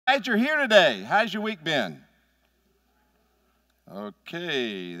Glad you're here today. How's your week been?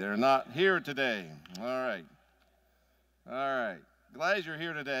 Okay, they're not here today. All right. Glad you're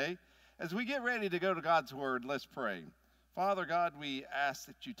here today. As we get ready to go to God's Word, let's pray. Father God, we ask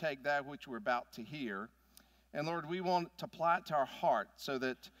that you take that which we're about to hear, and Lord, we want to apply it to our heart so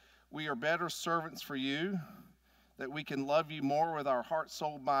that we are better servants for you, that we can love you more with our heart,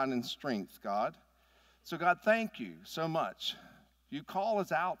 soul, mind, and strength, God. So God, thank you so much. You call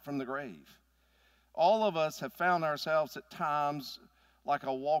us out from the grave. All of us have found ourselves at times like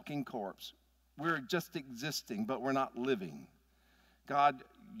a walking corpse. We're just existing, but we're not living. God,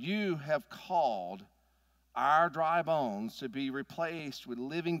 you have called our dry bones to be replaced with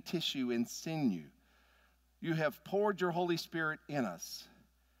living tissue and sinew. You have poured your Holy Spirit in us.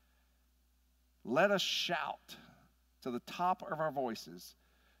 Let us shout to the top of our voices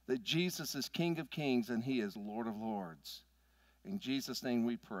that Jesus is King of Kings and he is Lord of Lords. In Jesus' name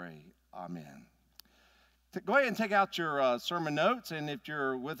we pray. Amen. Go ahead and take out your sermon notes, and if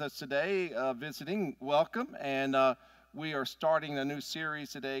you're with us today visiting, welcome. And we are starting a new series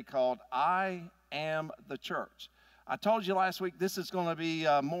today called I Am the Church. I told you last week this is going to be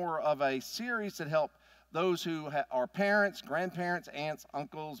more of a series that help those who are parents, grandparents, aunts,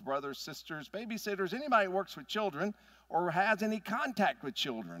 uncles, brothers, sisters, babysitters, anybody who works with children or has any contact with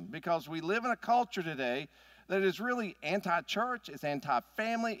children, because we live in a culture today that is really anti-church, it's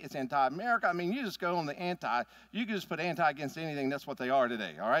anti-family, it's anti-America. I mean, you just go on the anti. You can just put anti against anything. That's what they are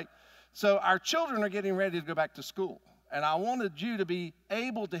today, all right? So our children are getting ready to go back to school. And I wanted you to be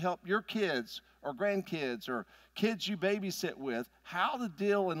able to help your kids or grandkids or kids you babysit with how to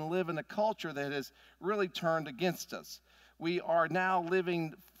deal and live in a culture that has really turned against us. We are now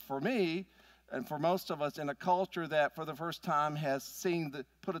living, for me and for most of us, in a culture that for the first time has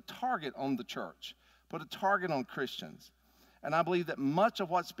put a target on the church, put a target on Christians. And I believe that much of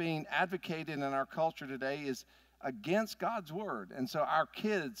what's being advocated in our culture today is against God's word. And so our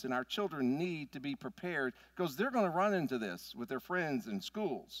kids and our children need to be prepared, because they're going to run into this with their friends in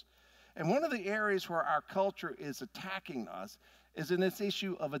schools. And one of the areas where our culture is attacking us is in this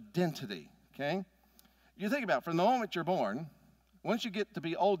issue of identity, okay? You think about it, from the moment you're born, once you get to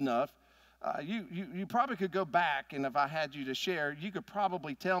be old enough, you probably could go back, and if I had you to share, you could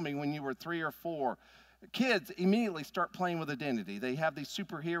probably tell me when you were 3 or 4. Kids immediately start playing with identity. They have these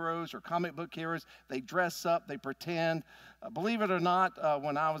superheroes or comic book heroes. They dress up, they pretend. Believe it or not,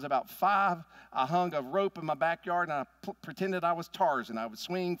 when I was about 5, I hung a rope in my backyard and I pretended I was Tarzan. I would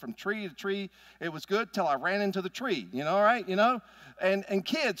swing from tree to tree. It was good till I ran into the tree, right? And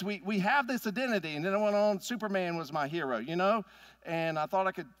kids, we have this identity. And then I went on, Superman was my hero, and I thought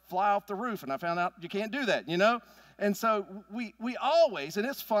I could fly off the roof, and I found out you can't do that, And so we always, and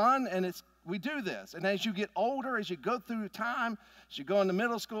it's fun, and we do this. And as you get older, as you go through time, as you go into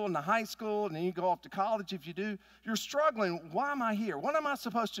middle school and the high school, and then you go off to college, if you do, you're struggling. Why am I here? What am I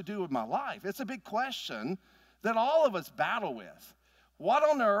supposed to do with my life? It's a big question that all of us battle with. What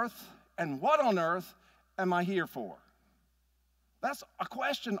on earth am I here for? That's a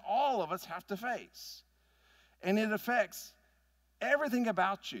question all of us have to face. And it affects everything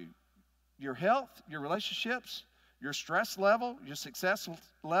about you, your health, your relationships, your stress level, your success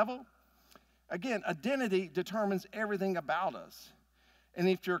level. Again, identity determines everything about us. And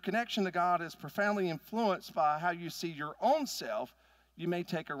if your connection to God is profoundly influenced by how you see your own self, you may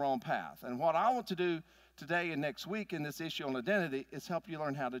take a wrong path. And what I want to do today and next week in this issue on identity is help you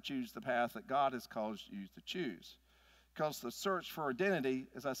learn how to choose the path that God has caused you to choose. Because the search for identity,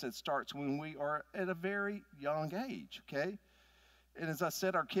 as I said, starts when we are at a very young age, okay? And as I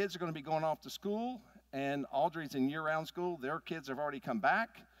said, our kids are going to be going off to school, and Audrey's in year-round school. Their kids have already come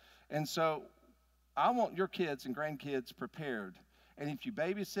back. And so I want your kids and grandkids prepared. And if you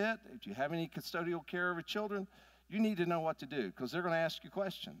babysit, if you have any custodial care of your children, you need to know what to do, because they're going to ask you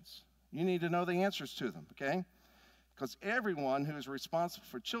questions. You need to know the answers to them, okay? Because everyone who is responsible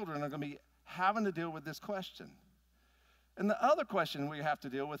for children are going to be having to deal with this question. And the other question we have to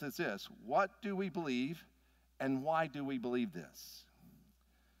deal with is this: what do we believe, and why do we believe this?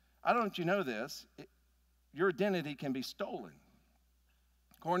 I don't know if you know this. Your identity can be stolen.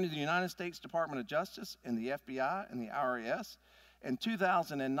 According to the United States Department of Justice and the FBI and the IRS, in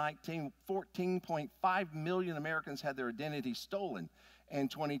 2019, 14.5 million Americans had their identity stolen. In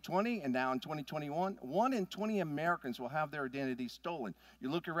 2020 and now in 2021, 1 in 20 Americans will have their identity stolen.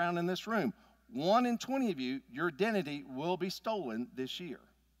 You look around in this room, 1 in 20 of you, your identity will be stolen this year.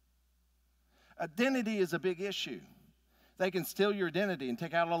 Identity is a big issue. They can steal your identity and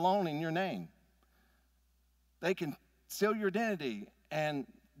take out a loan in your name. They can steal your identity and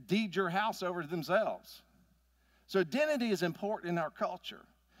deed your house over to themselves. So identity is important in our culture.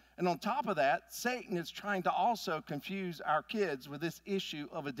 And on top of that, Satan is trying to also confuse our kids with this issue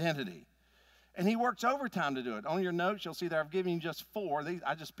of identity. And he works overtime to do it. On your notes, you'll see that I've given you just 4.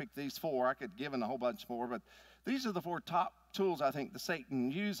 I just picked these 4. I could give a whole bunch more, but these are the 4 top tools I think that Satan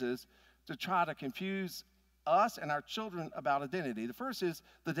uses to try to confuse us and our children about identity. The first is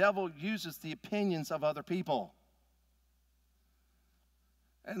the devil uses the opinions of other people.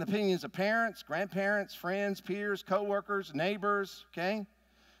 And the opinions of parents, grandparents, friends, peers, co-workers, neighbors, okay?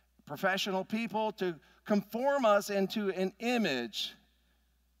 Professional people to conform us into an image,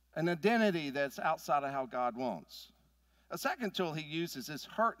 an identity that's outside of how God wants. A second tool he uses is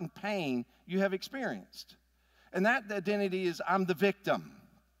hurt and pain you have experienced. And that identity is I'm the victim.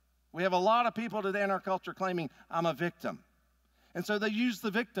 We have a lot of people today in our culture claiming I'm a victim. And so they use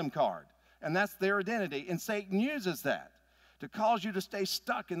the victim card, and that's their identity. And Satan uses that to cause you to stay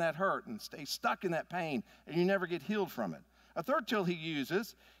stuck in that hurt and stay stuck in that pain, and you never get healed from it. A third tool he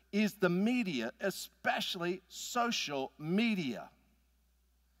uses is the media, especially social media.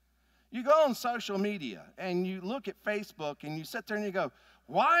 You go on social media and you look at Facebook and you sit there and you go,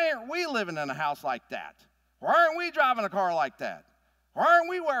 why aren't we living in a house like that? Why aren't we driving a car like that? Why aren't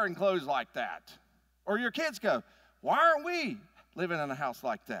we wearing clothes like that? Or your kids go, why aren't we living in a house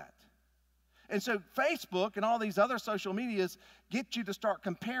like that? And so Facebook and all these other social medias get you to start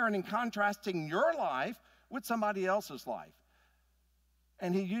comparing and contrasting your life with somebody else's life.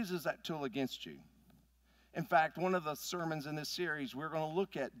 And he uses that tool against you. In fact, one of the sermons in this series, we're going to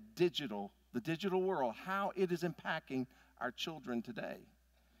look at the digital world, how it is impacting our children today.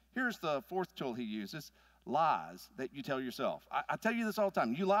 Here's the 4th tool he uses, lies that you tell yourself. I tell you this all the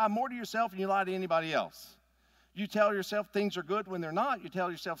time. You lie more to yourself than you lie to anybody else. You tell yourself things are good when they're not. You tell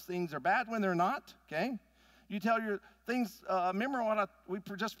yourself things are bad when they're not, okay? You tell your things, remember we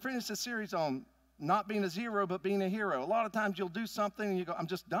just finished a series on not being a zero, but being a hero. A lot of times you'll do something and you go, I'm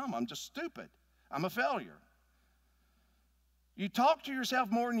just dumb, I'm just stupid, I'm a failure. You talk to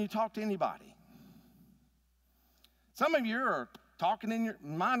yourself more than you talk to anybody. Some of you are talking in your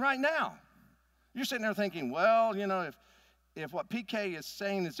mind right now. You're sitting there thinking, well, you know, if what PK is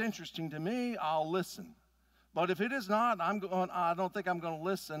saying is interesting to me, I'll listen. But if it is not, I don't think I'm going to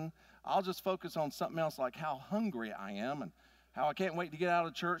listen. I'll just focus on something else, like how hungry I am and how I can't wait to get out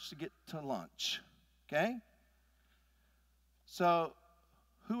of church to get to lunch, okay? So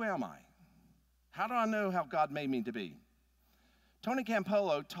who am I? How do I know how God made me to be? Tony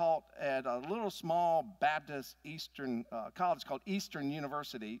Campbell taught at a little small Baptist Eastern college called Eastern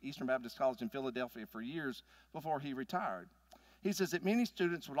University, Eastern Baptist College in Philadelphia, for years before he retired. He says that many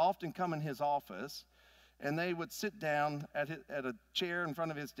students would often come in his office and they would sit down at a chair in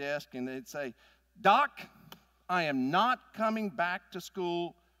front of his desk and they'd say, Doc, I am not coming back to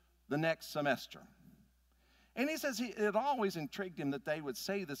school the next semester. And he says it always intrigued him that they would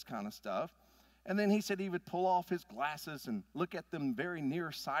say this kind of stuff. And then he said he would pull off his glasses and look at them very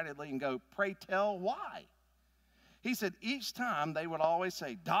nearsightedly and go, pray tell, why? He said each time they would always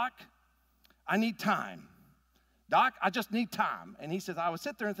say, Doc, I need time. Doc, I just need time. And he says, I would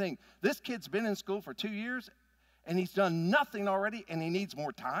sit there and think, this kid's been in school for 2 years and he's done nothing already and he needs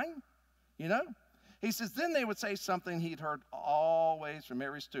more time, you know? He says, then they would say something he'd heard always from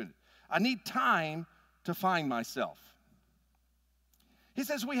every student. I need time to find myself. He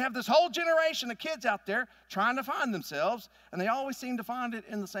says, we have this whole generation of kids out there trying to find themselves, and they always seem to find it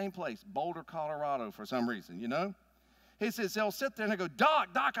in the same place, Boulder, Colorado, for some reason, you know? He says, they'll sit there and they go, Doc,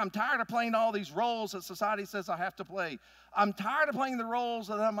 I'm tired of playing all these roles that society says I have to play. I'm tired of playing the roles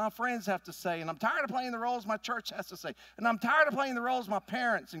that my friends have to say, and I'm tired of playing the roles my church has to say, and I'm tired of playing the roles my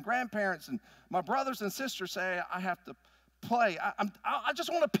parents and grandparents and my brothers and sisters say I have to play. I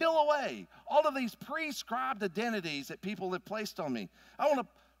just want to peel away all of these prescribed identities that people have placed on me. I want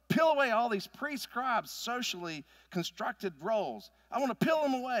to peel away all these prescribed socially constructed roles. I want to peel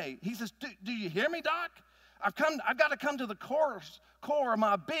them away. He says, do you hear me, Doc? I've got to come to the core of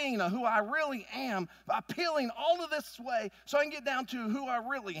my being, of who I really am, by peeling all of this away so I can get down to who I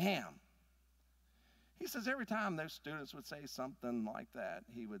really am. He says every time those students would say something like that,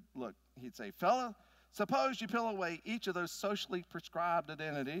 he'd say, fella, suppose you peel away each of those socially prescribed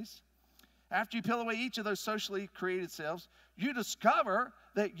identities. After you peel away each of those socially created selves, you discover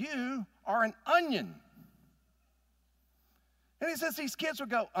that you are an onion. And he says these kids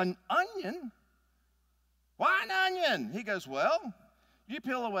would go, an onion? Why an onion? He goes, well, you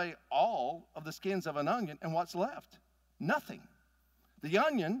peel away all of the skins of an onion, and what's left? Nothing. The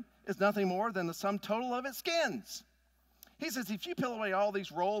onion is nothing more than the sum total of its skins. He says, if you peel away all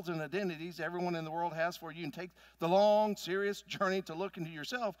these roles and identities everyone in the world has for you and take the long, serious journey to look into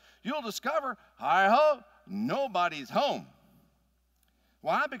yourself, you'll discover, hi-ho, nobody's home.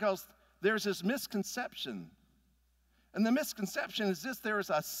 Why? Because there's this misconception. And the misconception is this: there is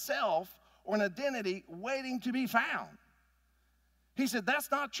a self or an identity waiting to be found. He said that's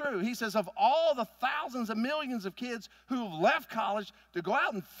not true. He says of all the thousands and millions of kids who have left college to go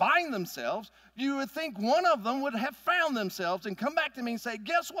out and find themselves, you would think one of them would have found themselves and come back to me and say,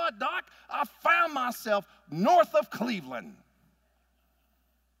 guess what, Doc? I found myself north of Cleveland.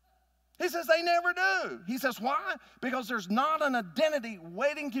 He says they never do. He says why? Because there's not an identity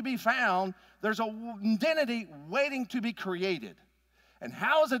waiting to be found. There's an identity waiting to be created. And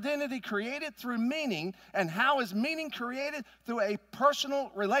how is identity created? Through meaning. And how is meaning created? Through a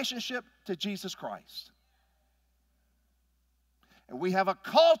personal relationship to Jesus Christ. And we have a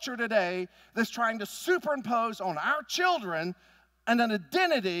culture today that's trying to superimpose on our children an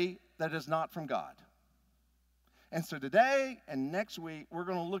identity that is not from God. And so today and next week, we're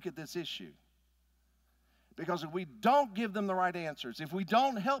going to look at this issue. Because if we don't give them the right answers, if we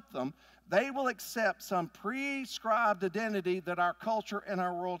don't help them, they will accept some prescribed identity that our culture and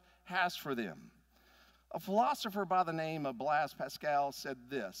our world has for them. A philosopher by the name of Blaise Pascal said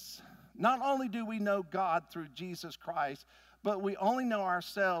this: not only do we know God through Jesus Christ, but we only know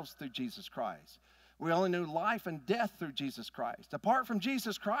ourselves through Jesus Christ. We only know life and death through Jesus Christ. Apart from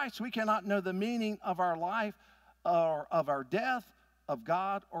Jesus Christ, we cannot know the meaning of our life or of our death, of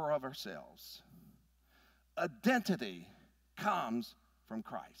God, or of ourselves. Identity comes from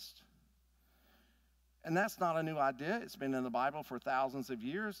Christ. And that's not a new idea. It's been in the Bible for thousands of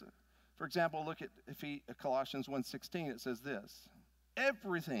years. For example, look at Colossians 1:16. It says this: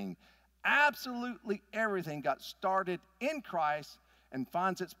 everything, absolutely everything, got started in Christ and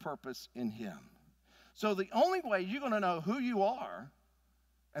finds its purpose in Him. So the only way you're going to know who you are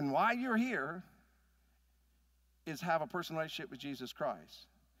and why you're here is have a personal relationship with Jesus Christ.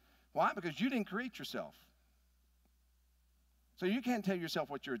 Why? Because you didn't create yourself. So you can't tell yourself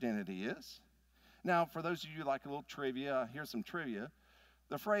what your identity is. Now, for those of you who like a little trivia, here's some trivia.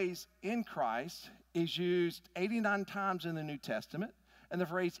 The phrase in Christ is used 89 times in the New Testament, and the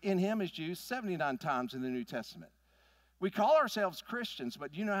phrase in Him is used 79 times in the New Testament. We call ourselves Christians,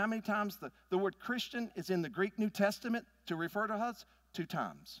 but do you know how many times the word Christian is in the Greek New Testament to refer to us? 2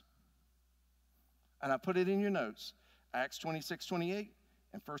 times. And I put it in your notes, Acts 26:28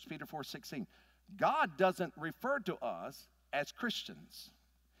 and 1 Peter 4:16. God doesn't refer to us as Christians.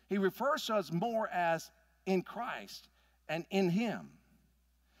 He refers to us more as in Christ and in Him.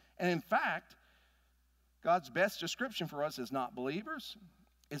 And in fact, God's best description for us is not believers,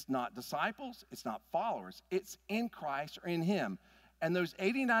 it's not disciples, it's not followers. It's in Christ or in Him. And those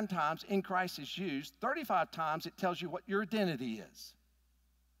 89 times in Christ is used, 35 times it tells you what your identity is.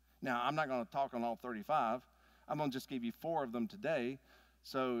 Now, I'm not going to talk on all 35. I'm going to just give you 4 of them today.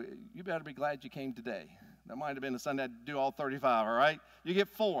 So you better be glad you came today. That might have been a Sunday to do all 35, all right? You get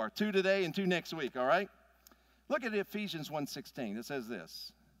 4, 2 today and 2 next week, all right? Look at Ephesians 1:16. It says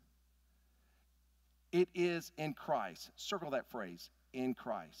this: it is in Christ. Circle that phrase, in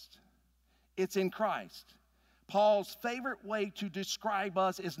Christ. It's in Christ. Paul's favorite way to describe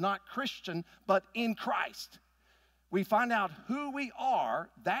us is not Christian, but in Christ. We find out who we are,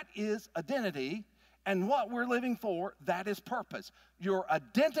 that is identity, and what we're living for, that is purpose. Your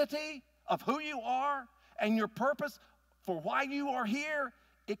identity of who you are and your purpose for why you are here,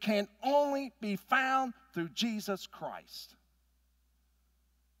 it can only be found through Jesus Christ.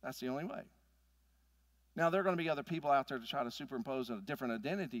 That's the only way. Now, there are going to be other people out there to try to superimpose a different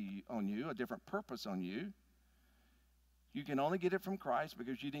identity on you, a different purpose on you. You can only get it from Christ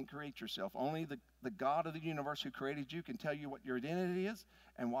because you didn't create yourself. Only the God of the universe who created you can tell you what your identity is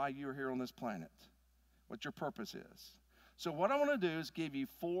and why you're here on this planet, what your purpose is. So what I want to do is give you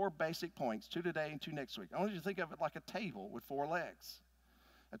 4 basic points, 2 today and 2 next week. I want you to think of it like a table with 4 legs.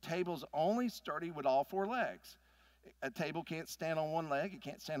 A table's only sturdy with all 4 legs. A table can't stand on 1 leg. It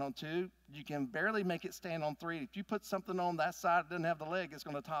can't stand on 2. You can barely make it stand on 3. If you put something on that side that doesn't have the leg, it's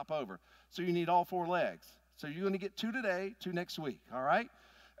going to top over. So you need all 4 legs. So you're going to get 2 today, 2 next week, all right?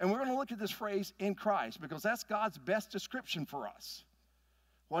 And we're going to look at this phrase, in Christ, because that's God's best description for us.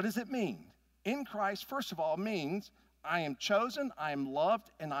 What does it mean? In Christ, first of all, means I am chosen, I am loved,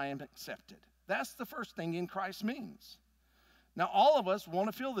 and I am accepted. That's the first thing in Christ means. Now, all of us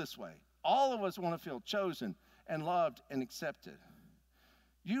want to feel this way. All of us want to feel chosen and loved and accepted.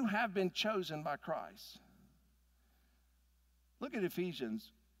 You have been chosen by Christ. Look at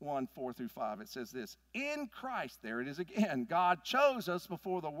Ephesians 1:4-5. It says this: in Christ, there it is again, God chose us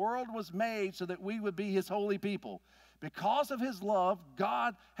before the world was made so that we would be His holy people. Because of His love,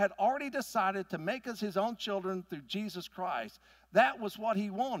 God had already decided to make us His own children through Jesus Christ. That was what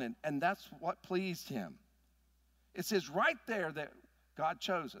He wanted, and that's what pleased Him. It says right there that God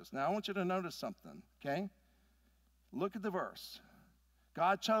chose us. Now, I want you to notice something, okay? Look at the verse.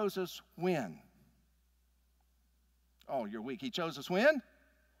 God chose us when? Oh, you're weak. He chose us when?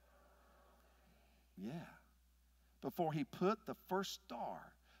 Yeah. Before he put the first star,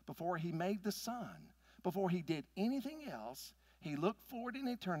 before he made the sun, before he did anything else, he looked forward in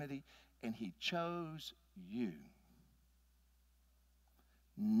eternity and he chose you.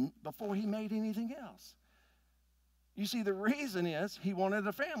 Before he made anything else. You see, the reason is he wanted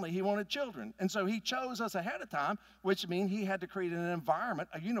a family. He wanted children. And so he chose us ahead of time, which means he had to create an environment,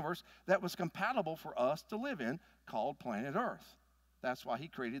 a universe that was compatible for us to live in, called planet Earth. That's why he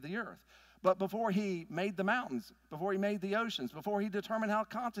created the earth. But before he made the mountains, before he made the oceans, before he determined how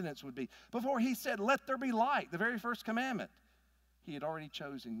continents would be, before he said, let there be light, the very first commandment, he had already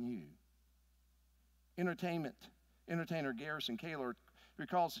chosen you. Entertainer Garrison Kaler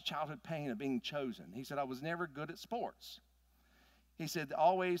recalls the childhood pain of being chosen. He said, I was never good at sports. He said,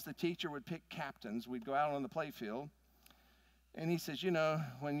 always the teacher would pick captains. We'd go out on the playfield. And he says, you know,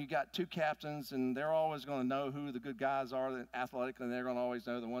 when you got two captains and they're always going to know who the good guys are that athletically, and they're going to always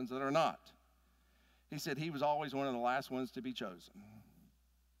know the ones that are not. He said he was always one of the last ones to be chosen.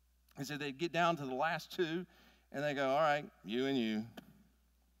 He said they'd get down to the last two and they go, all right, you and you.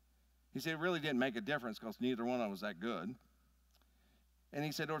 He said it really didn't make a difference because neither one of them was that good. And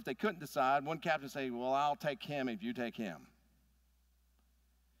he said, or if they couldn't decide, one captain would say, well, I'll take him if you take him.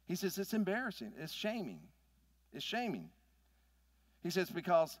 He says, it's embarrassing. It's shaming. It's shaming. He says,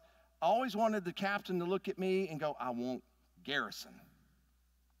 because I always wanted the captain to look at me and go, I want Garrison.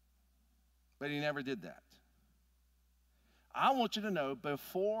 But he never did that. I want you to know,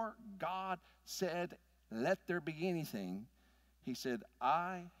 before God said, let there be anything, he said,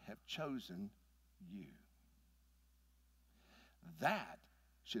 I have chosen you. That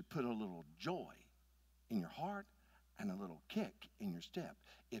should put a little joy in your heart and a little kick in your step.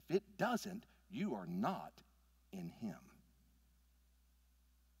 If it doesn't, you are not in him.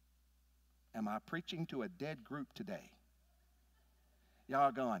 Am I preaching to a dead group today? Y'all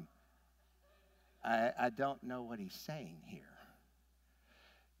are going, I don't know what he's saying here.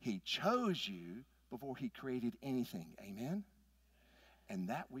 He chose you before he created anything. Amen? And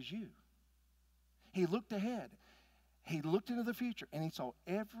that was you. He looked ahead. He looked into the future, and he saw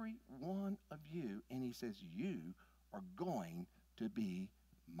every one of you, and he says, you are going to be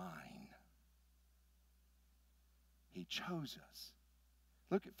mine. He chose us.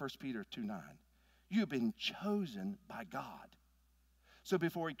 Look at 1 Peter 2:9. You've been chosen by God. So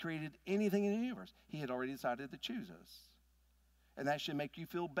before he created anything in the universe, he had already decided to choose us. And that should make you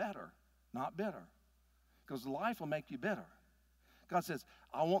feel better, not bitter. Because life will make you bitter. God says,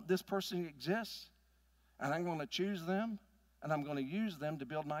 I want this person to exist, and I'm going to choose them, and I'm going to use them to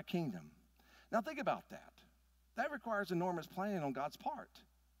build my kingdom. Now think about that. That requires enormous planning on God's part.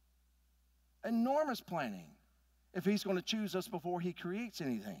 Enormous planning if he's going to choose us before he creates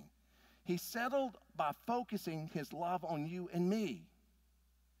anything. He settled by focusing his love on you and me.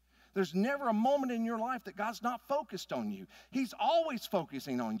 There's never a moment in your life that God's not focused on you. He's always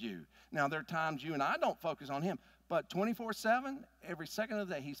focusing on you. Now, there are times you and I don't focus on him, but 24/7, every second of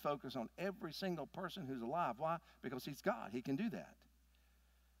the day, he's focused on every single person who's alive. Why? Because he's God. He can do that.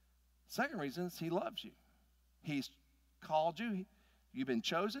 Second reason is he loves you. He's called you. You've been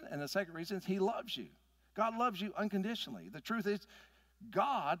chosen. And the second reason is he loves you. God loves you unconditionally. The truth is,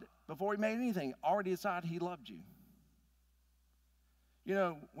 God, before he made anything, already decided he loved you. You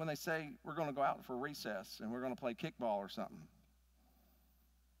know, when they say we're going to go out for recess and we're going to play kickball or something.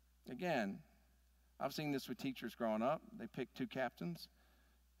 Again, I've seen this with teachers growing up. They pick two captains.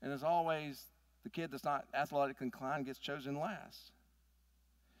 And as always, the kid that's not athletically inclined gets chosen last.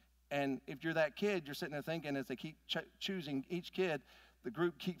 And if you're that kid, you're sitting there thinking as they keep choosing each kid, the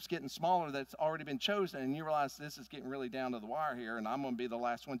group keeps getting smaller that's already been chosen, and you realize this is getting really down to the wire here, and I'm going to be the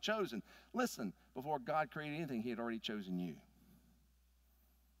last one chosen. Listen, before God created anything, he had already chosen you.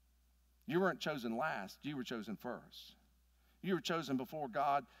 You weren't chosen last. You were chosen first. You were chosen before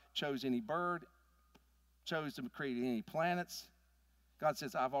God chose any bird, chose to create any planets. God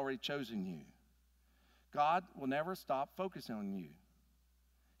says, I've already chosen you. God will never stop focusing on you.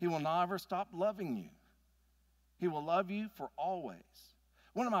 He will never stop loving you. He will love you for always.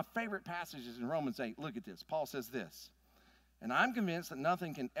 One of my favorite passages in Romans 8, look at this. Paul says this, and I'm convinced that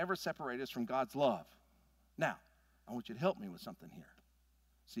nothing can ever separate us from God's love. Now, I want you to help me with something here.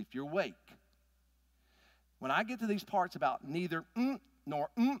 See if you're awake. When I get to these parts about neither nor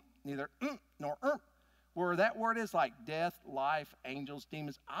neither nor where that word is like death, life, angels,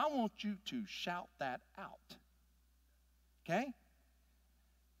 demons, I want you to shout that out. Okay?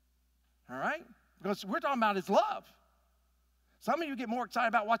 All right? Because we're talking about his love. Some of you get more excited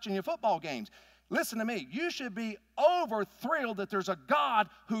about watching your football games. Listen to me. You should be over thrilled that there's a God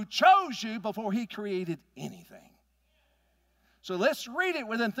who chose you before he created anything. So let's read it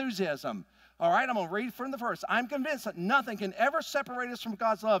with enthusiasm. All right, I'm going to read from the verse. I'm convinced that nothing can ever separate us from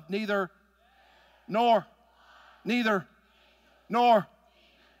God's love, neither, nor, neither, nor,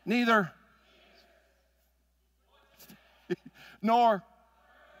 neither, nor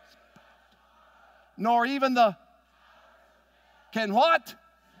even the, can what?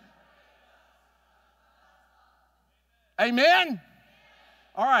 Amen?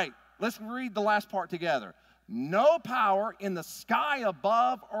 All right, let's read the last part together. No power in the sky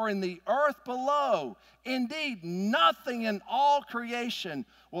above or in the earth below. Indeed, nothing in all creation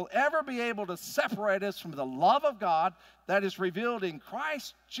will ever be able to separate us from the love of God that is revealed in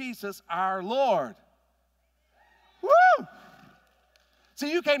Christ Jesus our Lord. Woo!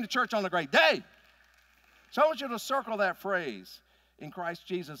 See, you came to church on a great day. So I want you to circle that phrase, in Christ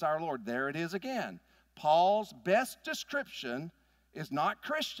Jesus our Lord. There it is again. Paul's best description is not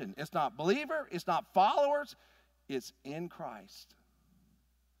Christian. It's not believer. It's not followers. It's in Christ.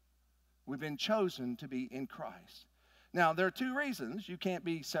 We've been chosen to be in Christ. Now, there are two reasons you can't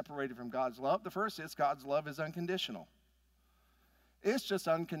be separated from God's love. The first is God's love is unconditional. It's just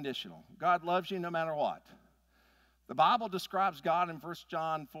unconditional. God loves you no matter what. The Bible describes God in 1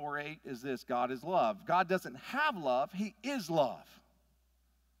 John 4:8 as this: God is love. God doesn't have love. He is love.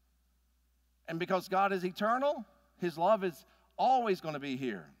 And because God is eternal, his love is always going to be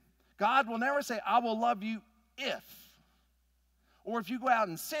here. God will never say, I will love you if. Or if you go out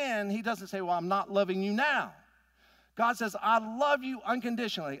and sin, he doesn't say, well, I'm not loving you now. God says, I love you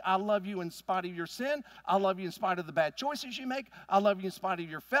unconditionally. I love you in spite of your sin. I love you in spite of the bad choices you make. I love you in spite of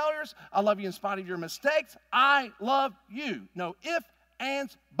your failures. I love you in spite of your mistakes. I love you. No ifs,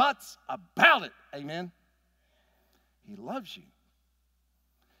 ands, buts about it. Amen? He loves you.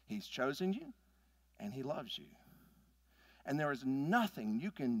 He's chosen you, and he loves you. And there is nothing you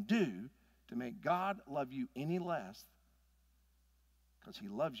can do to make God love you any less, because he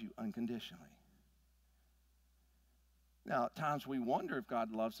loves you unconditionally. Now, at times we wonder if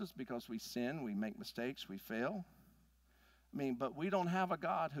God loves us because we sin, we make mistakes, we fail. But we don't have a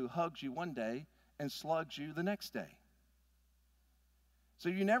God who hugs you one day and slugs you the next day. So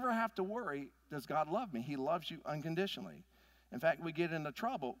you never have to worry, does God love me? He loves you unconditionally. In fact, we get into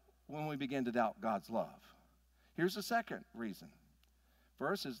trouble when we begin to doubt God's love. Here's the second reason.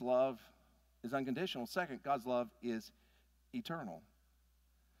 First, his love is unconditional. Second, God's love is eternal.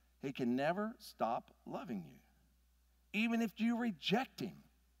 He can never stop loving you, even if you reject him.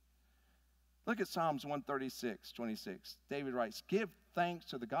 Look at Psalms 136:26. David writes, give thanks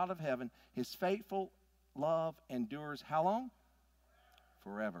to the God of heaven. His faithful love endures how long?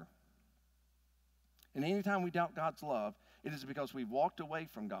 Forever. And anytime we doubt God's love, it is because we've walked away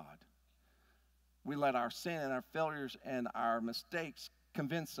from God. We let our sin and our failures and our mistakes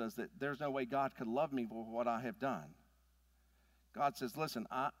convince us that there's no way God could love me for what I have done. God says, listen,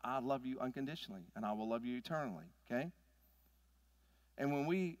 I love you unconditionally, and I will love you eternally, okay? And when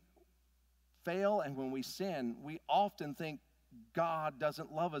we fail and when we sin, we often think God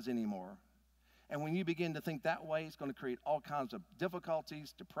doesn't love us anymore. And when you begin to think that way, it's going to create all kinds of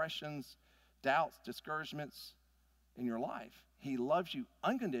difficulties, depressions, doubts, discouragements in your life. He loves you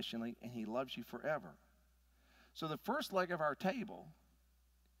unconditionally, and he loves you forever. So the first leg of our table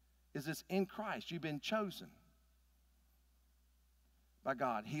is this: in Christ, you've been chosen by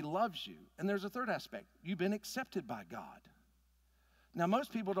God. He loves you. And there's a third aspect. You've been accepted by God. Now,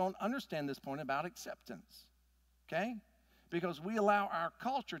 most people don't understand this point about acceptance, okay? Because we allow our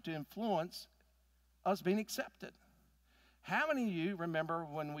culture to influence us being accepted. How many of you remember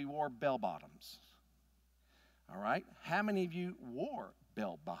when we wore bell bottoms? All right? How many of you wore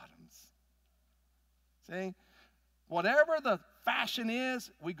bell bottoms? See? Whatever the fashion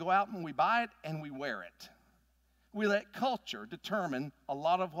is, we go out and we buy it and we wear it. We let culture determine a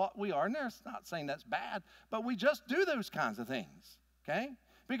lot of what we are. And there's not saying that's bad, but we just do those kinds of things, okay?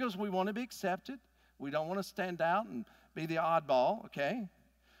 Because we want to be accepted. We don't want to stand out and be the oddball, okay?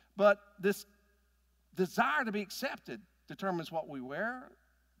 But this desire to be accepted determines what we wear,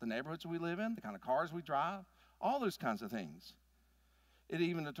 the neighborhoods we live in, the kind of cars we drive, all those kinds of things. It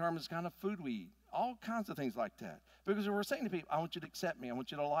even determines the kind of food we eat, all kinds of things like that. Because we're saying to people, I want you to accept me. I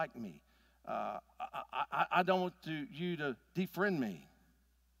want you to like me. I don't want you to defriend me.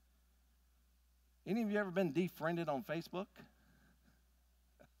 Any of you ever been defriended on Facebook?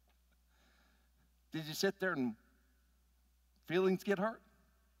 Did you sit there and feelings get hurt?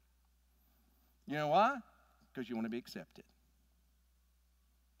 You know why? Because you want to be accepted.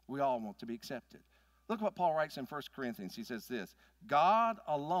 We all want to be accepted. Look what Paul writes in 1 Corinthians. He says this, God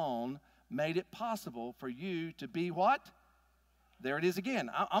alone made it possible for you to be what? There it is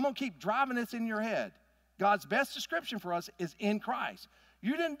again. I'm going to keep driving this in your head. God's best description for us is in Christ.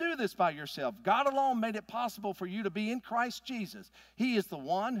 You didn't do this by yourself. God alone made it possible for you to be in Christ Jesus. He is the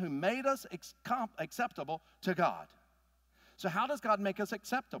one who made us acceptable to God. So how does God make us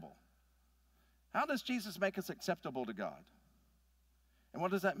acceptable? How does Jesus make us acceptable to God? And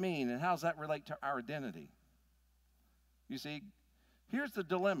what does that mean? And how does that relate to our identity? You see, here's the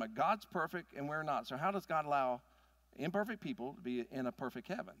dilemma. God's perfect and we're not. So how does God allow imperfect people to be in a perfect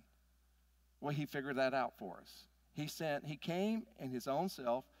heaven? Well, he figured that out for us. He came in his own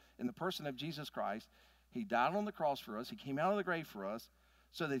self in the person of Jesus Christ. He died on the cross for us. He came out of the grave for us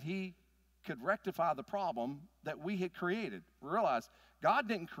so that he could rectify the problem that we had created. Realize God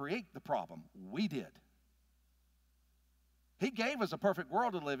didn't create the problem. We did. He gave us a perfect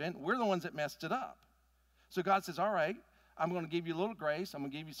world to live in. We're the ones that messed it up. So God says, all right, I'm going to give you a little grace. I'm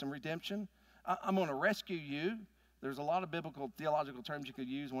going to give you some redemption. I'm going to rescue you. There's a lot of biblical theological terms you could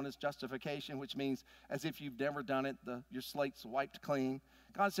use. One is justification, which means as if you've never done it, your slate's wiped clean.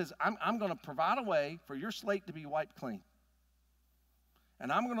 God says, I'm going to provide a way for your slate to be wiped clean.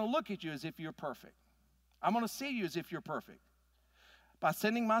 And I'm going to look at you as if you're perfect. I'm going to see you as if you're perfect. By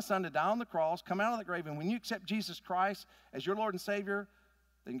sending my son to die on the cross, come out of the grave, and when you accept Jesus Christ as your Lord and Savior,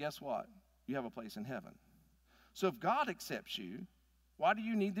 then guess what? You have a place in heaven. So if God accepts you, why do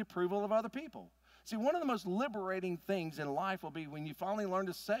you need the approval of other people? See, one of the most liberating things in life will be when you finally learn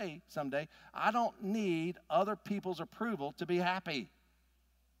to say someday, I don't need other people's approval to be happy.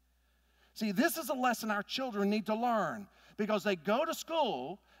 See, this is a lesson our children need to learn because they go to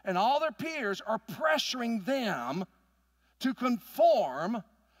school and all their peers are pressuring them to conform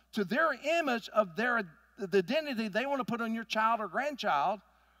to their image of the identity they want to put on your child or grandchild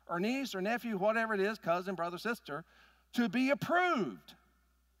or niece or nephew, whatever it is, cousin, brother, sister, to be approved.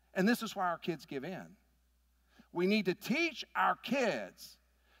 And this is why our kids give in. We need to teach our kids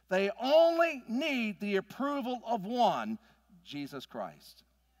they only need the approval of one, Jesus Christ.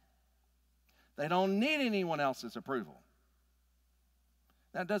 They don't need anyone else's approval.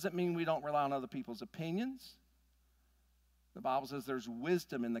 That doesn't mean we don't rely on other people's opinions. The Bible says there's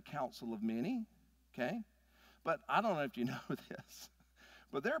wisdom in the counsel of many, okay? But I don't know if you know this,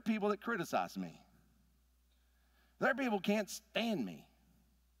 but there are people that criticize me. There are people who can't stand me.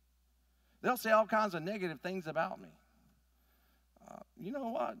 They'll say all kinds of negative things about me. You know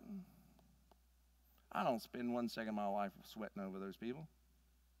what? I don't spend 1 second of my life sweating over those people.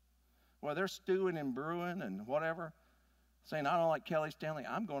 Well, they're stewing and brewing and whatever, saying, I don't like Kelly Stanley.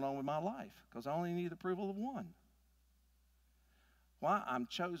 I'm going on with my life because I only need the approval of one. Why? I'm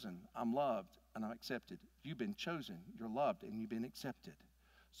chosen, I'm loved, and I'm accepted. You've been chosen, you're loved, and you've been accepted.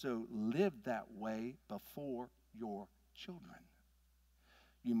 So live that way before your children.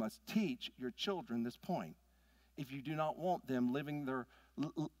 You must teach your children this point. If you do not want them leaving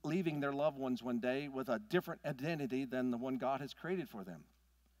their loved ones one day with a different identity than the one God has created for them.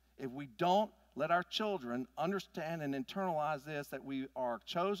 If we don't let our children understand and internalize this, that we are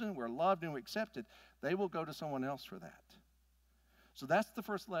chosen, we're loved, and we're accepted, they will go to someone else for that. So that's the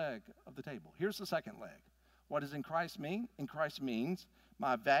first leg of the table. Here's the second leg. What does in Christ mean? In Christ means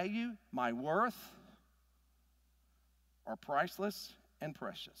my value, my worth are priceless and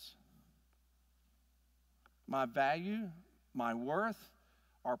precious. My value, my worth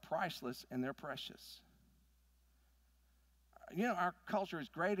are priceless and they're precious. You know, our culture is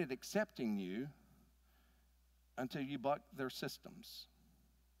great at accepting you until you buck their systems.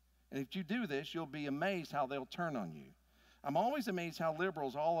 And if you do this, you'll be amazed how they'll turn on you. I'm always amazed how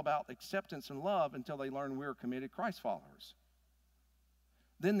liberals are all about acceptance and love until they learn we're committed Christ followers.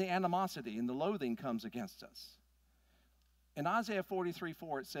 Then the animosity and the loathing comes against us. In Isaiah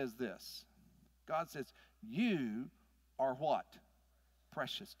 43:4, it says this. God says, you are what?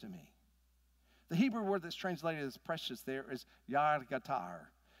 Precious to me. The Hebrew word that's translated as precious there is yargatar.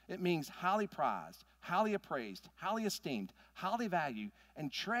 It means highly prized, highly appraised, highly esteemed, highly valued,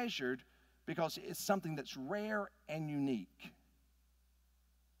 and treasured because it's something that's rare and unique.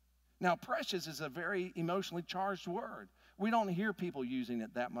 Now, precious is a very emotionally charged word. We don't hear people using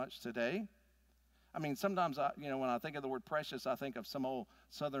it that much today. I mean, sometimes, when I think of the word precious, I think of some old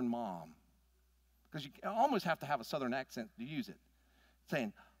Southern mom. Because you almost have to have a Southern accent to use it.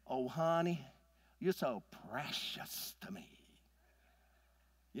 Saying, oh, honey, you're so precious to me.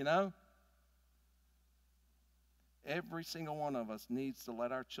 You know? Every single one of us needs to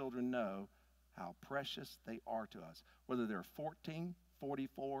let our children know how precious they are to us, whether they're 14,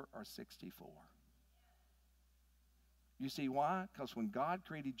 44, or 64. You see why? Because when God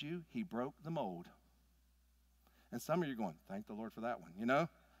created you, he broke the mold. And some of you are going, thank the Lord for that one, you know?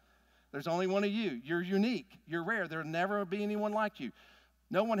 There's only one of you. You're unique. You're rare. There'll never be anyone like you.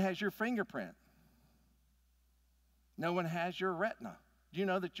 No one has your fingerprint. No one has your retina. Do you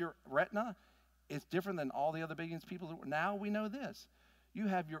know that your retina is different than all the other billions of people? Now we know this. You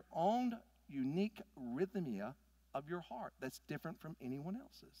have your own unique rhythmia of your heart that's different from anyone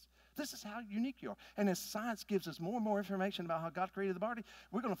else's. This is how unique you are. And as science gives us more and more information about how God created the body,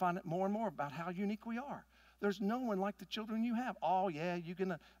 we're going to find out more and more about how unique we are. There's no one like the children you have. Oh, yeah, you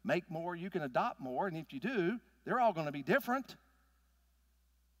can make more, you can adopt more, and if you do, they're all going to be different.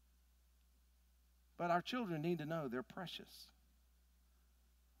 But our children need to know they're precious.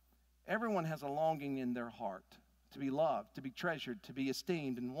 Everyone has a longing in their heart to be loved, to be treasured, to be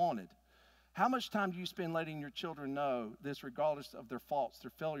esteemed and wanted. How much time do you spend letting your children know this, regardless of their faults,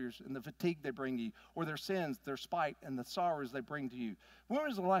 their failures, and the fatigue they bring you, or their sins, their spite, and the sorrows they bring to you? When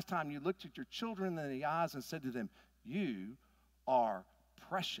was the last time you looked at your children in the eyes and said to them, you are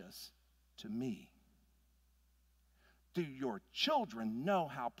precious to me? Do your children know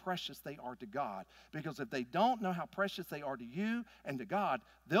how precious they are to God? Because if they don't know how precious they are to you and to God,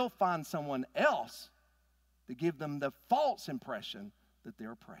 they'll find someone else to give them the false impression that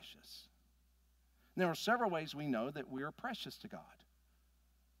they're precious. There are several ways we know that we are precious to God.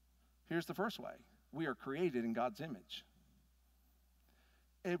 Here's the first way. We are created in God's image.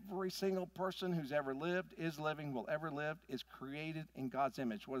 Every single person who's ever lived, is living, will ever live, is created in God's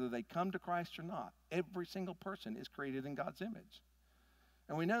image, whether they come to Christ or not. Every single person is created in God's image.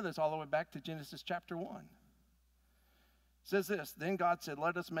 And we know this all the way back to Genesis chapter 1. It says this, then God said,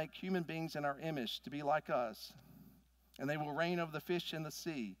 let us make human beings in our image to be like us, and they will reign over the fish in the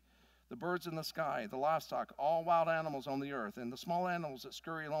sea, the birds in the sky, the livestock, all wild animals on the earth, and the small animals that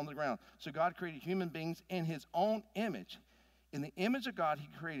scurry along the ground. So God created human beings in his own image. In the image of God, he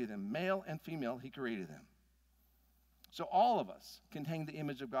created them. Male and female, he created them. So all of us contain the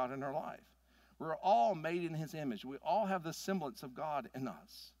image of God in our life. We're all made in his image. We all have the semblance of God in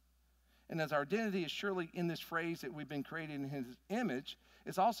us. And as our identity is surely in this phrase that we've been created in his image,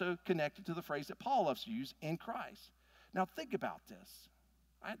 it's also connected to the phrase that Paul loves to use, in Christ. Now think about this.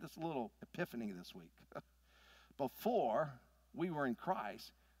 I had this little epiphany this week. Before we were in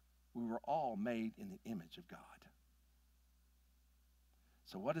Christ, we were all made in the image of God.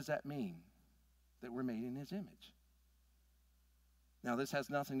 So what does that mean? That we're made in his image. Now this has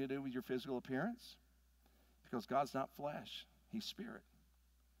nothing to do with your physical appearance, because God's not flesh, he's spirit.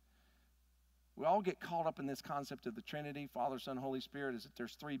 We all get caught up in this concept of the Trinity, Father, Son, Holy Spirit, is that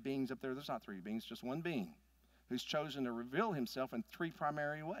there's three beings up there. There's not three beings, just one being, who's chosen to reveal himself in three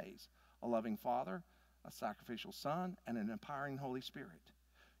primary ways: a loving Father, a sacrificial Son, and an empowering Holy Spirit.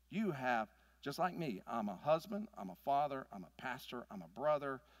 You have, just like me, I'm a husband, I'm a father, I'm a pastor, I'm a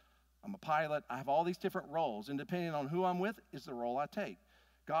brother, I'm a pilot. I have all these different roles, and depending on who I'm with is the role I take.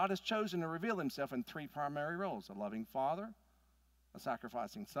 God has chosen to reveal himself in three primary roles: a loving Father, a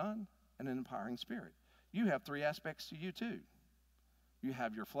sacrificing Son, and an empowering Spirit. You have three aspects to you too. You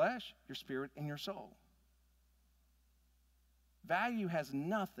have your flesh, your spirit, and your soul. Value has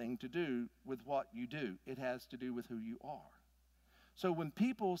nothing to do with what you do. It has to do with who you are. So when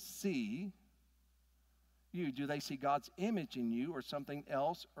people see you, do they see God's image in you or something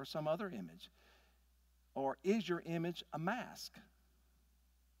else or some other image? Or is your image a mask?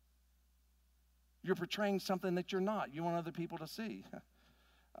 You're portraying something that you're not. You want other people to see.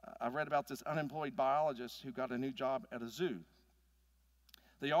 I've read about this unemployed biologist who got a new job at a zoo.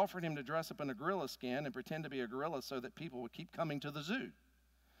 They offered him to dress up in a gorilla skin and pretend to be a gorilla so that people would keep coming to the zoo.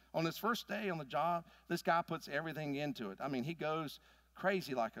 On his first day on the job, this guy puts everything into it. I mean, he goes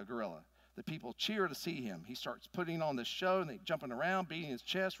crazy like a gorilla. The people cheer to see him. He starts putting on this show, and they jumping around, beating his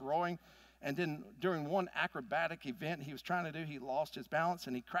chest, roaring. And then during one acrobatic event he was trying to do, he lost his balance,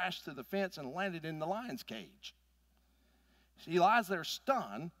 and he crashed through the fence and landed in the lion's cage. He lies there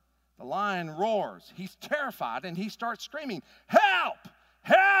stunned. The lion roars. He's terrified, and he starts screaming, "Help!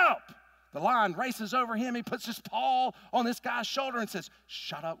 Help!" The lion races over him. He puts his paw on this guy's shoulder and says,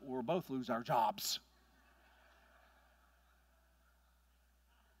 "Shut up, we'll both lose our jobs."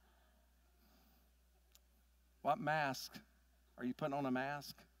 What mask? Are you putting on a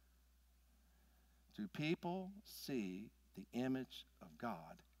mask? Do people see the image of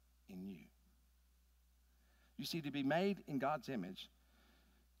God in you? You see, to be made in God's image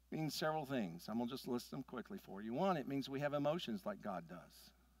means several things. I'm going to just list them quickly for you. One, it means we have emotions like God does.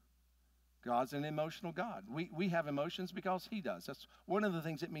 God's an emotional God. We have emotions because he does. That's one of the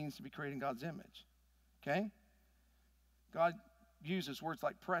things it means to be created in God's image. Okay? God uses words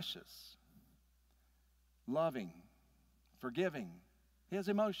like precious, loving, forgiving. He has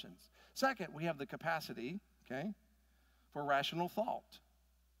emotions. Second, we have the capacity, okay? for rational thought.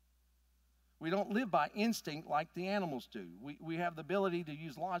 We don't live by instinct like the animals do. We have the ability to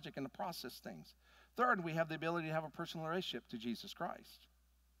use logic and to process things. Third, we have the ability to have a personal relationship to Jesus Christ.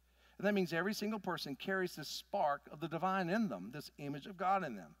 And that means every single person carries this spark of the divine in them, this image of God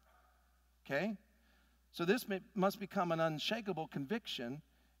in them. Okay? So this must become an unshakable conviction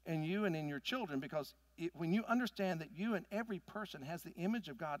in you and in your children, because when you understand that you and every person has the image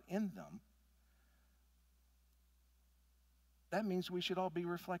of God in them, that means we should all be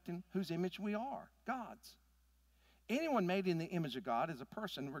reflecting whose image we are, God's. Anyone made in the image of God is a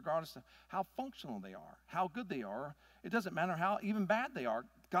person, regardless of how functional they are, how good they are. It doesn't matter how even bad they are.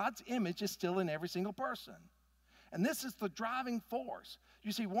 God's image is still in every single person. And this is the driving force.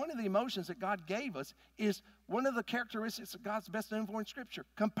 You see, one of the emotions that God gave us is one of the characteristics that God's best known for in Scripture,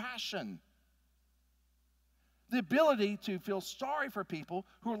 compassion. The ability to feel sorry for people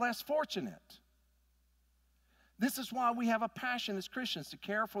who are less fortunate. This is why we have a passion as Christians to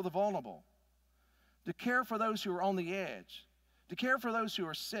care for the vulnerable, to care for those who are on the edge, to care for those who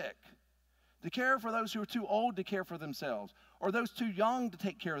are sick, to care for those who are too old to care for themselves, or those too young to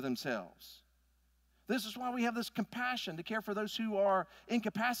take care of themselves. This is why we have this compassion to care for those who are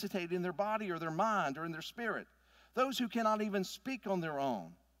incapacitated in their body or their mind or in their spirit, those who cannot even speak on their own,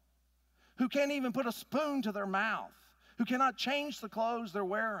 who can't even put a spoon to their mouth, who cannot change the clothes they're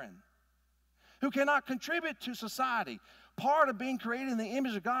wearing, who cannot contribute to society. Part of being created in the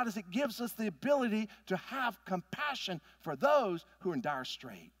image of God is it gives us the ability to have compassion for those who are in dire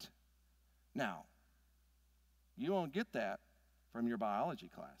strait. Now, you won't get that from your biology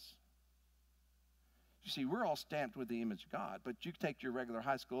class. You see, we're all stamped with the image of God, but you take your regular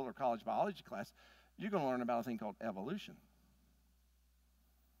high school or college biology class, you're going to learn about a thing called evolution.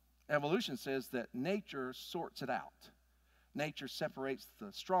 Evolution says that nature sorts it out. Nature separates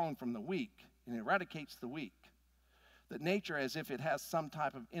the strong from the weak and eradicates the weak. That nature, as if it has some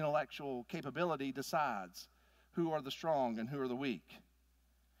type of intellectual capability, decides who are the strong and who are the weak.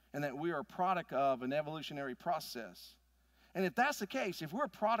 And that we are a product of an evolutionary process. And if that's the case, if we're a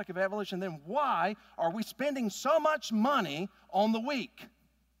product of evolution, then why are we spending so much money on the weak?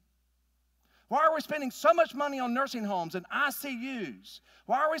 Why are we spending so much money on nursing homes and ICUs?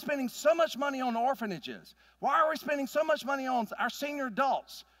 Why are we spending so much money on orphanages? Why are we spending so much money on our senior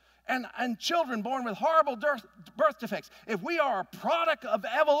adults and children born with horrible birth defects? If we are a product of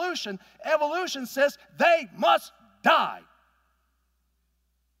evolution, evolution says they must die.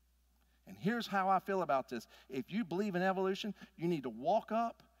 And here's how I feel about this. If you believe in evolution, you need to walk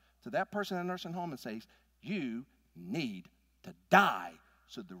up to that person in a nursing home and say, you need to die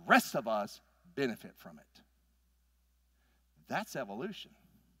so the rest of us benefit from it. That's evolution.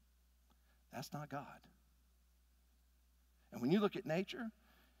 That's not God. And when you look at nature,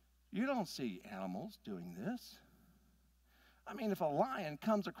 you don't see animals doing this. I mean, if a lion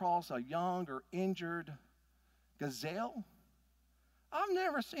comes across a young or injured gazelle, I've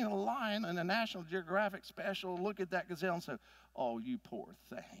never seen a lion in a National Geographic special look at that gazelle and say, oh, you poor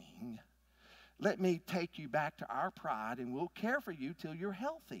thing. Let me take you back to our pride and we'll care for you till you're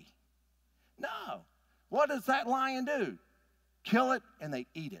healthy. No. What does that lion do? Kill it and they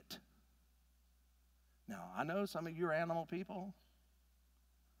eat it. Now, I know some of you are animal people.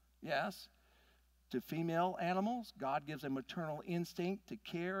 Yes. To female animals, God gives a maternal instinct to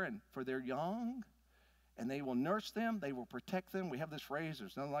care and for their young. And they will nurse them. They will protect them. We have this phrase,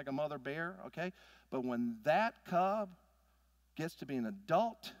 there's nothing like a mother bear, okay? But when that cub gets to be an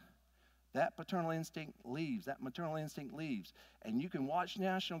adult, that paternal instinct leaves. That maternal instinct leaves. And you can watch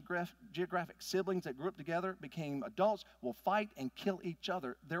National Geographic siblings that grew up together, became adults, will fight and kill each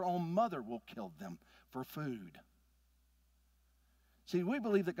other. Their own mother will kill them for food. See, we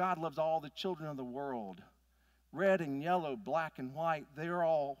believe that God loves all the children of the world. Red and yellow, black and white, they're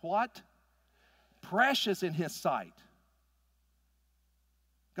all what? Precious in His sight.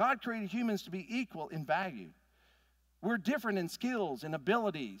 God created humans to be equal in value. We're different in skills and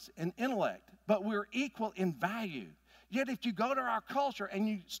abilities and intellect, but we're equal in value. Yet if you go to our culture and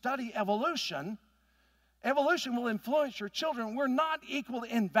you study evolution, evolution will influence your children. We're not equal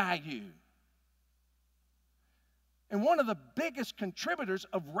in value. And one of the biggest contributors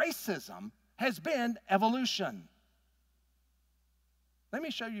of racism has been evolution. Let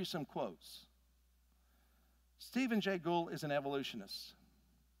me show you some quotes. Stephen Jay Gould is an evolutionist.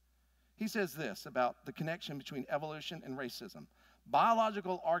 He says this about the connection between evolution and racism.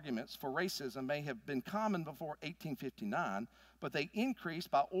 Biological arguments for racism may have been common before 1859, but they increased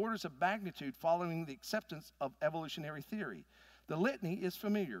by orders of magnitude following the acceptance of evolutionary theory. The litany is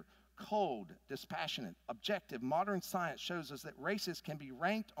familiar. Cold, dispassionate, objective, modern science shows us that races can be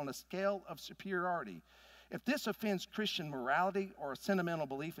ranked on a scale of superiority. If this offends Christian morality or a sentimental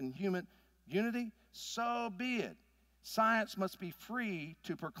belief in human unity, so be it. Science must be free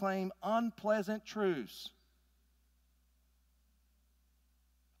to proclaim unpleasant truths.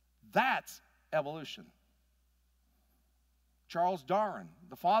 That's evolution. Charles Darwin,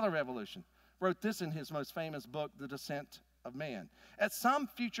 the father of evolution, wrote this in his most famous book, The Descent of Man. At some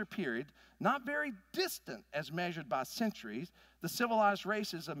future period, not very distant as measured by centuries, the civilized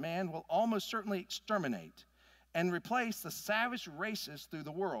races of man will almost certainly exterminate and replace the savage races through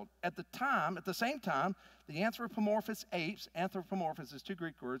the world. At the same time, the anthropomorphous apes, anthropomorphous is two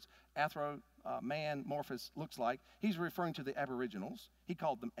Greek words, man, morphous looks like, he's referring to the aboriginals, he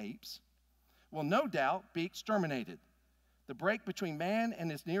called them apes, will no doubt be exterminated. The break between man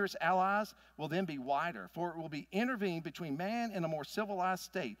and his nearest allies will then be wider, for it will be intervened between man and a more civilized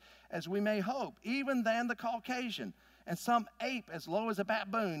state, as we may hope, even than the Caucasian, and some ape as low as a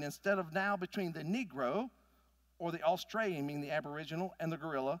baboon, instead of now between the Negro, or the Australian, meaning the Aboriginal, and the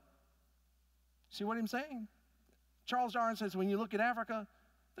gorilla. See what I'm saying? Charles Darwin says when you look at Africa,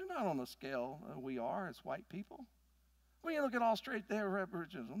 they're not on the scale we are as white people. When you look at Australia, they're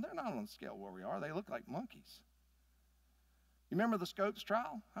Aboriginal. They're not on the scale where we are. They look like monkeys. You remember the Scopes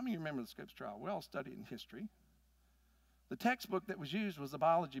trial? How many of you remember the Scopes trial? We all studied in history. The textbook that was used was the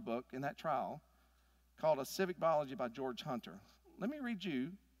biology book in that trial called A Civic Biology by George Hunter. Let me read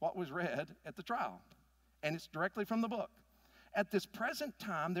you what was read at the trial, and it's directly from the book. At this present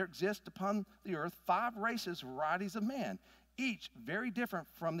time, there exist upon the earth 5 races, varieties of man, each very different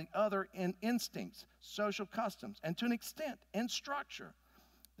from the other in instincts, social customs, and to an extent in structure.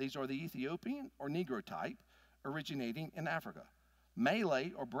 These are the Ethiopian or Negro type, originating in Africa,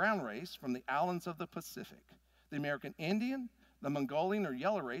 Malay or brown race from the islands of the Pacific, the American Indian, the Mongolian or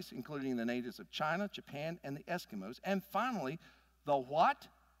yellow race, including the natives of China, Japan, and the Eskimos, and finally, the what?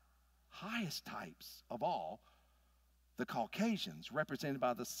 Highest types of all, the Caucasians, represented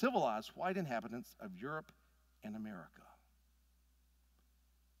by the civilized white inhabitants of Europe and America.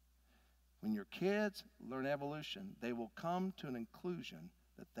 When your kids learn evolution, they will come to an conclusion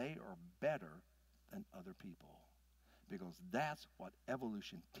that they are better than other people, because that's what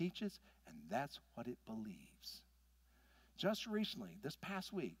evolution teaches and that's what it believes. Just recently, this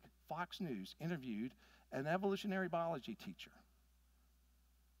past week, Fox News interviewed an evolutionary biology teacher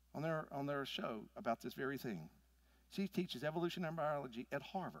on their show about this very thing. She teaches evolutionary biology at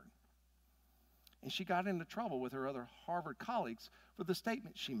Harvard. And she got into trouble with her other Harvard colleagues for the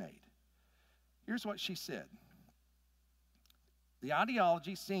statement she made. Here's what she said. The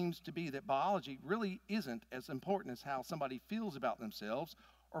ideology seems to be that biology really isn't as important as how somebody feels about themselves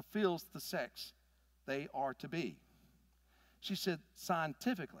or feels the sex they are to be. She said,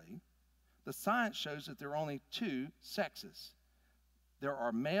 scientifically, the science shows that there are only 2 sexes. There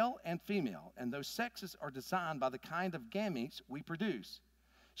are male and female, and those sexes are designed by the kind of gametes we produce.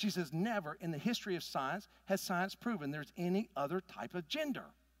 She says, never in the history of science has science proven there's any other type of gender.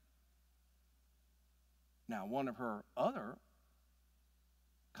 Now, one of her other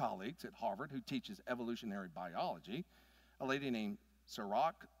colleagues at Harvard who teaches evolutionary biology, a lady named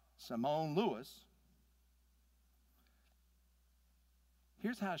Simone Lewis,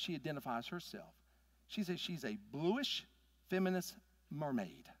 here's how she identifies herself. She says she's a bluish feminist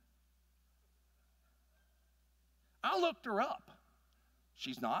mermaid. I looked her up.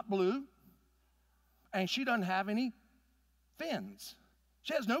 She's not blue, and she doesn't have any fins.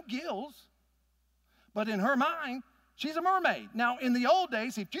 She has no gills, but in her mind, she's a mermaid. Now, in the old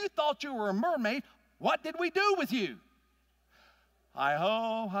days, if you thought you were a mermaid, what did we do with you?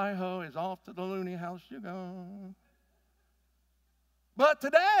 Hi-ho, is off to the loony house you go. But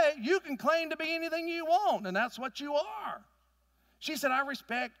today, you can claim to be anything you want, and that's what you are. She said, I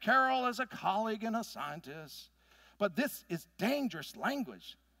respect Carol as a colleague and a scientist, but this is dangerous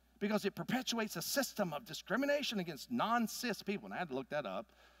language because it perpetuates a system of discrimination against non-cis people. And I had to look that up.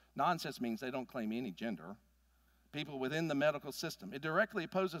 Non-cis means they don't claim any gender. People within the medical system. It directly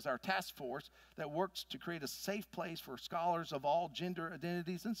opposes our task force that works to create a safe place for scholars of all gender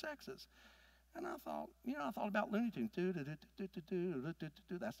identities and sexes. And I thought, I thought about Looney Tunes.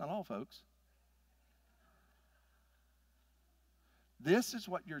 That's not all, folks. This is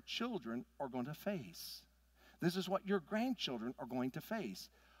what your children are going to face. This is what your grandchildren are going to face.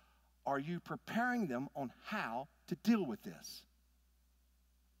 Are you preparing them on how to deal with this?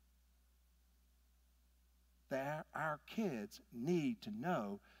 That our kids need to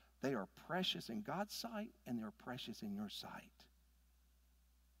know they are precious in God's sight and they're precious in your sight.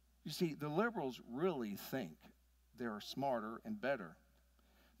 You see, the liberals really think they're smarter and better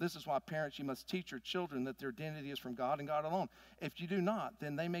This is why parents, you must teach your children that their identity is from God and God alone. If you do not,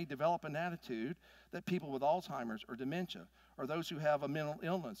 then they may develop an attitude that people with Alzheimer's or dementia, or those who have a mental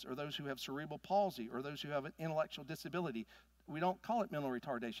illness, or those who have cerebral palsy, or those who have an intellectual disability. We don't call it mental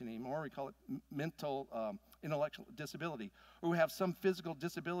retardation anymore. We call it mental intellectual disability, or who have some physical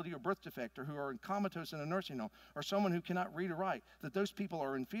disability or birth defect, or who are comatose in a nursing home, or someone who cannot read or write, that those people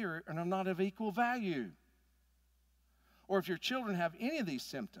are inferior and are not of equal value. Or if your children have any of these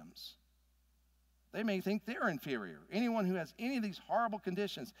symptoms, they may think they're inferior. Anyone who has any of these horrible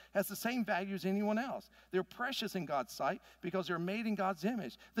conditions has the same value as anyone else. They're precious in God's sight because they're made in God's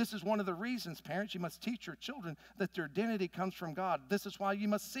image. This is one of the reasons, parents, you must teach your children that their identity comes from God. This is why you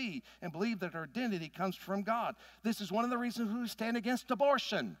must see and believe that their identity comes from God. This is one of the reasons we stand against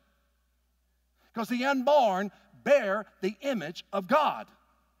abortion. Because the unborn bear the image of God.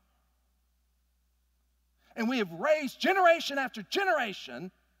 And we have raised generation after generation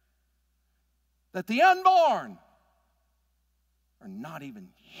that the unborn are not even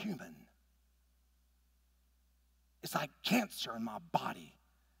human. It's like cancer in my body,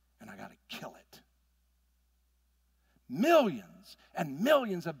 and I got to kill it. Millions and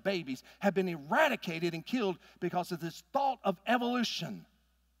millions of babies have been eradicated and killed because of this thought of evolution.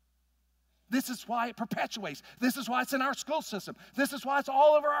 This is why it perpetuates. This is why it's in our school system. This is why it's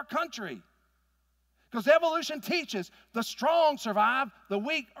all over our country. Because evolution teaches the strong survive, the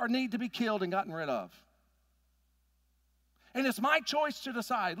weak are need to be killed and gotten rid of. And it's my choice to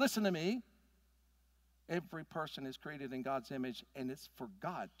decide. Listen to me. Every person is created in God's image, and it's for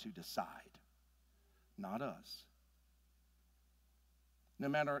God to decide, not us. No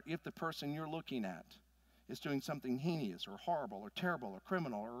matter if the person you're looking at is doing something heinous or horrible or terrible or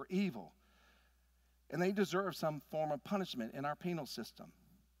criminal or evil, and they deserve some form of punishment in our penal system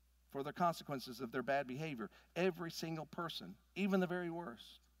for the consequences of their bad behavior. Every single person, even the very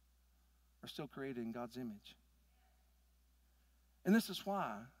worst, are still created in God's image. And this is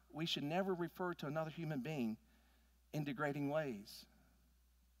why we should never refer to another human being in degrading ways.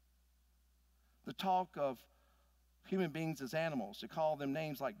 The talk of human beings as animals, to call them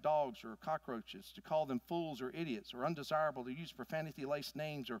names like dogs or cockroaches, to call them fools or idiots or undesirable, to use profanity-laced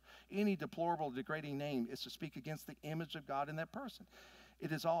names or any deplorable, degrading name, is to speak against the image of God in that person.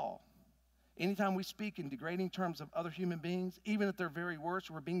 It is all. Anytime we speak in degrading terms of other human beings, even at their very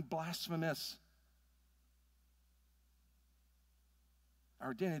worst, we're being blasphemous. Our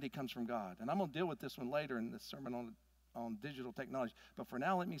identity comes from God. And I'm going to deal with this one later in this sermon on digital technology. But for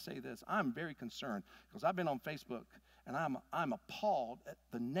now, let me say this. I'm very concerned because I've been on Facebook, and I'm appalled at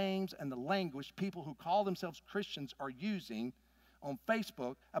the names and the language people who call themselves Christians are using on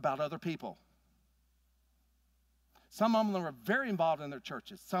Facebook about other people. Some of them are very involved in their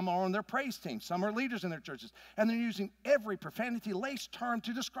churches. Some are on their praise team. Some are leaders in their churches. And they're using every profanity-laced term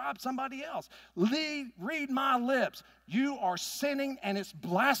to describe somebody else. Read my lips. You are sinning, and it's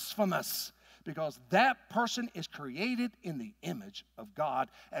blasphemous because that person is created in the image of God.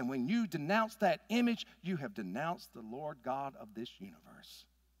 And when you denounce that image, you have denounced the Lord God of this universe.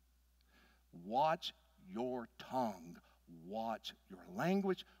 Watch your tongue. Watch your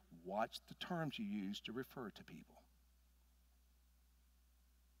language. Watch the terms you use to refer to people.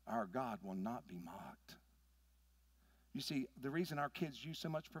 Our God will not be mocked. You see, the reason our kids use so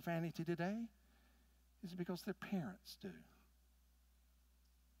much profanity today is because their parents do.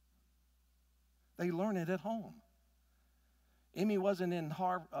 They learn it at home. Emmy wasn't in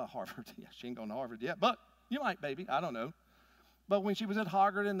Harvard. Yeah, she ain't going to Harvard yet, but you might, baby. I don't know. But when she was at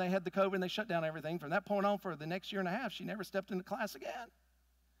Harvard and they had the COVID and they shut down everything, from that point on for the next year and a half, she never stepped into class again.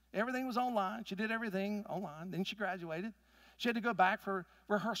 Everything was online. She did everything online. Then she graduated. She had to go back for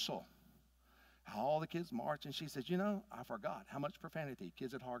rehearsal. All the kids marched, and she said, you know, I forgot how much profanity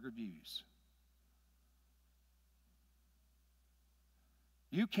kids at Harvard use.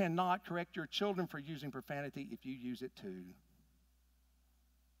 You cannot correct your children for using profanity if you use it too.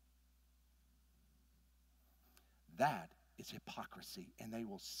 That is hypocrisy, and they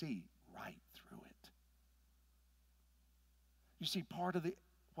will see right through it. You see, part of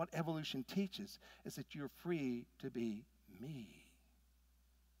what evolution teaches is that you're free to be me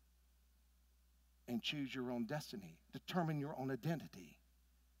and choose your own destiny, determine your own identity.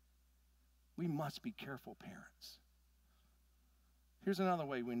 We must be careful, parents. Here's another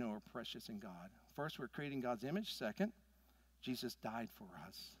way we know we're precious in God. First, we're creating God's image. Second, Jesus died for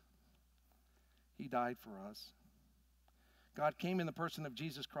us. He died for us. God came in the person of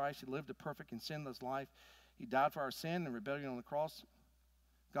Jesus Christ. He lived a perfect and sinless life. He died for our sin and rebellion on the cross.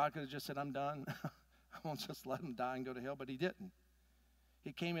 God could have just said, I'm done. I won't just let him die and go to hell, but he didn't.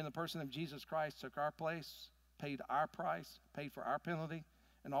 He came in the person of Jesus Christ, took our place, paid our price, paid for our penalty,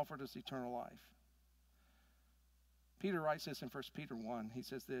 and offered us eternal life. Peter writes this in 1 Peter 1. He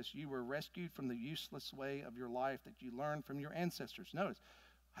says this, you were rescued from the useless way of your life that you learned from your ancestors. Notice,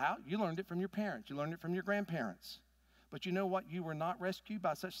 how? You learned it from your parents. You learned it from your grandparents. But you know what? You were not rescued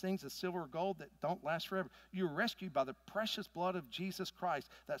by such things as silver or gold that don't last forever. You were rescued by the precious blood of Jesus Christ,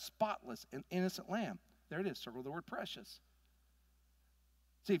 that spotless and innocent lamb. There it is, circle the word precious.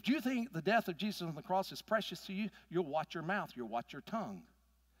 See, if you think the death of Jesus on the cross is precious to you, you'll watch your mouth, you'll watch your tongue.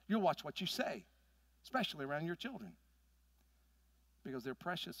 You'll watch what you say, especially around your children. Because they're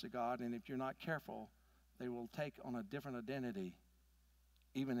precious to God, and if you're not careful, they will take on a different identity,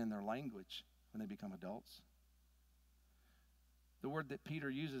 even in their language, when they become adults. The word that Peter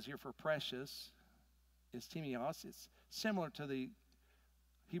uses here for precious is timios. It's similar to the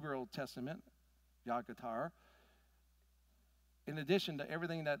Hebrew Old Testament, yagatar. In addition to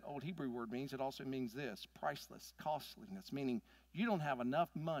everything that old Hebrew word means, it also means this, priceless, costliness, meaning you don't have enough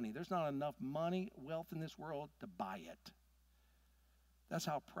money. There's not enough money, wealth in this world to buy it. That's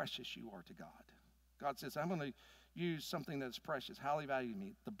how precious you are to God. God says, I'm going to use something that's precious, highly valued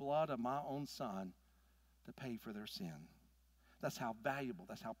me, the blood of my own son, to pay for their sin. That's how valuable,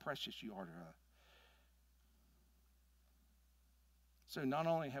 that's how precious you are to us. So not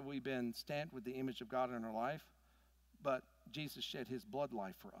only have we been stamped with the image of God in our life, but Jesus shed his blood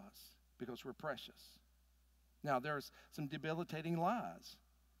life for us because we're precious. Now, there's some debilitating lies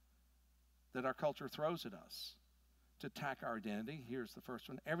that our culture throws at us to attack our identity. Here's the first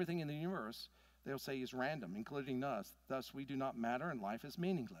one. Everything in the universe, they'll say, is random, including us. Thus, we do not matter and life is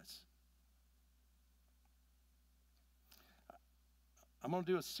meaningless. I'm going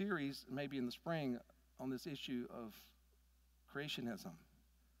to do a series, maybe in the spring, on this issue of creationism.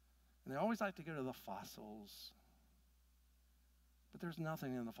 And they always like to go to the fossils. But there's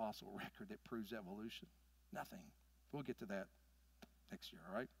nothing in the fossil record that proves evolution. Nothing. We'll get to that next year,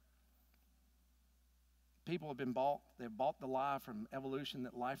 all right? People have been bought. They've bought the lie from evolution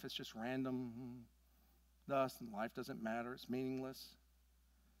that life is just random. Thus, life doesn't matter. It's meaningless.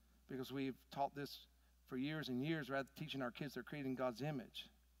 Because we've taught this for years and years, rather than teaching our kids they're created in God's image.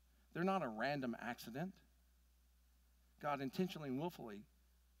 They're not a random accident. God intentionally and willfully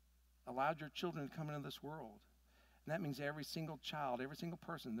allowed your children to come into this world. And that means every single child, every single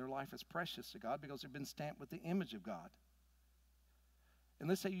person, their life is precious to God because they've been stamped with the image of God. And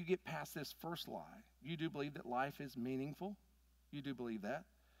let's say you get past this first lie. You do believe that life is meaningful. You do believe that.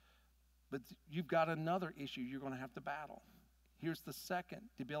 But you've got another issue you're going to have to battle. Here's the second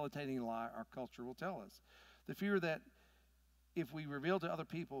debilitating lie our culture will tell us. The fear that if we reveal to other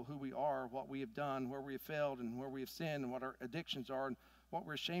people who we are, what we have done, where we have failed, and where we have sinned, and what our addictions are, and what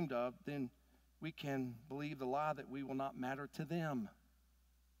we're ashamed of, then we can believe the lie that we will not matter to them.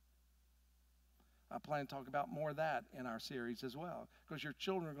 I plan to talk about more of that in our series as well, because your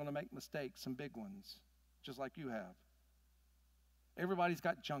children are going to make mistakes, some big ones, just like you have. Everybody's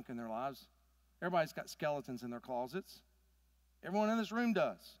got junk in their lives. Everybody's got skeletons in their closets. Everyone in this room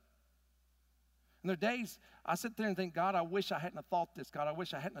does. And there are days I sit there and think, God, I wish I hadn't have thought this. God, I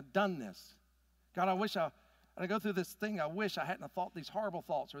wish I hadn't have done this. God, and I go through this thing, I wish I hadn't have thought these horrible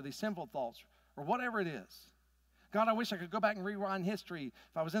thoughts or these sinful thoughts or whatever it is. God, I wish I could go back and rewind history.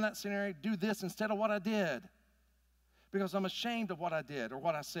 If I was in that scenario, do this instead of what I did. Because I'm ashamed of what I did or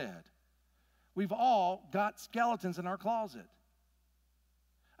what I said. We've all got skeletons in our closet.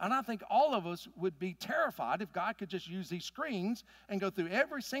 And I think all of us would be terrified if God could just use these screens and go through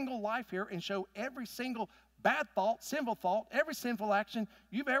every single life here and show every single bad thought, every sinful action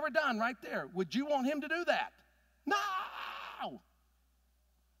you've ever done right there. Would you want him to do that? No!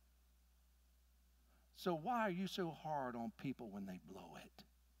 So why are you so hard on people when they blow it?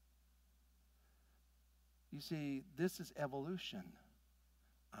 You see, this is evolution.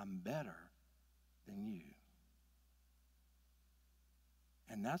 I'm better than you.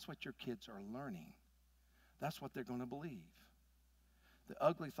 And that's what your kids are learning. That's what they're going to believe. The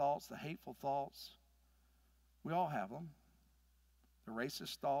ugly thoughts, the hateful thoughts, we all have them. The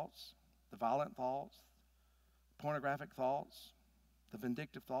racist thoughts, the violent thoughts, pornographic thoughts, the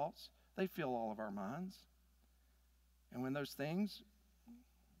vindictive thoughts, they fill all of our minds. And when those things,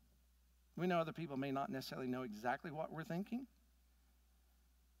 we know other people may not necessarily know exactly what we're thinking,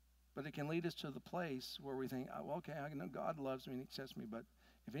 but it can lead us to the place where we think, oh, okay, I know God loves me and accepts me, but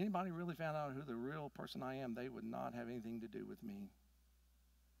if anybody really found out who the real person I am, they would not have anything to do with me.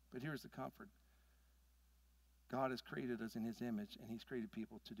 But here's the comfort. God has created us in his image, and he's created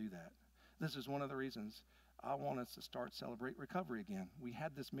people to do that. This is one of the reasons I want us to start Celebrate Recovery again. We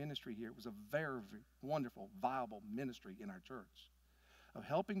had this ministry here. It was a very, very wonderful, viable ministry in our church of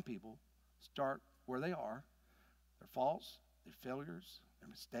helping people start where they are, their faults, their failures, their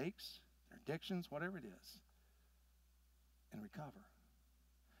mistakes, their addictions, whatever it is, and recover.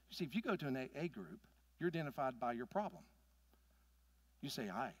 You see, if you go to an AA group, you're identified by your problem. You say,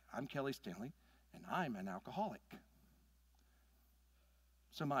 hi, I'm Kelly Stanley, and I'm an alcoholic.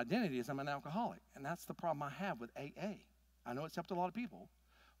 So my identity is I'm an alcoholic, and that's the problem I have with AA. I know it's helped a lot of people.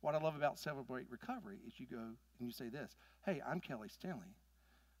 What I love about Celebrate Recovery is you go and you say this, hey, I'm Kelly Stanley.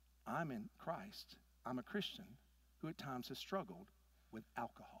 I'm in Christ. I'm a Christian who at times has struggled with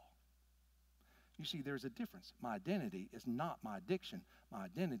alcohol. You see, there's a difference. My identity is not my addiction. My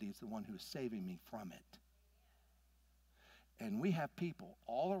identity is the one who is saving me from it. And we have people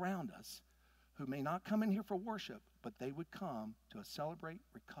all around us who may not come in here for worship, but they would come to a Celebrate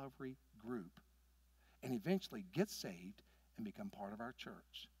Recovery group and eventually get saved and become part of our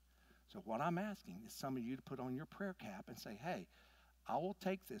church. So what I'm asking is some of you to put on your prayer cap and say, hey, I will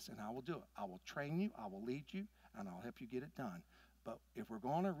take this and I will do it. I will train you, I will lead you, and I'll help you get it done. But if we're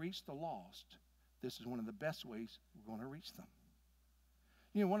going to reach the lost, this is one of the best ways we're going to reach them.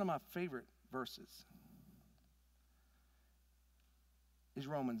 You know, one of my favorite verses is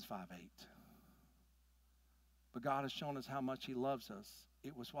Romans 5:8. But God has shown us how much he loves us.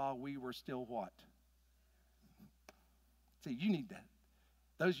 It was while we were still what? See, you need that.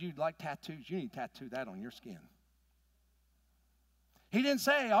 Those of you who like tattoos, you need to tattoo that on your skin. He didn't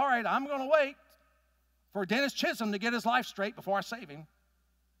say, all right, I'm going to wait for Dennis Chisholm to get his life straight before I save him.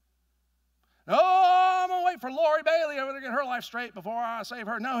 No, I'm going to wait for Lori Bailey over there to get her life straight before I save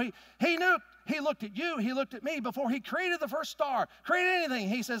her. No, he knew. He looked at you. He looked at me before he created the first star, created anything.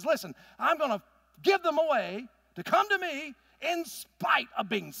 He says, listen, I'm going to give them away to come to me in spite of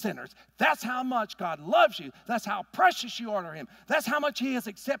being sinners. That's how much God loves you. That's how precious you are to him. That's how much he has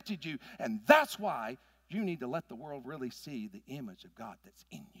accepted you. And that's why you need to let the world really see the image of God that's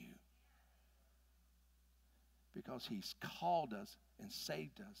in you. Because he's called us and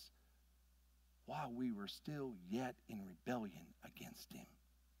saved us while we were still yet in rebellion against him.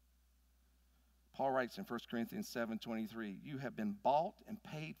 Paul writes in 1 Corinthians 7:23, you have been bought and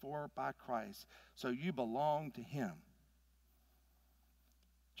paid for by Christ, so you belong to him.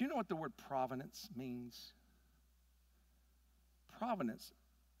 Do you know what the word provenance means? Provenance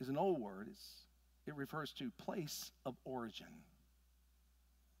is an old word. It refers to place of origin.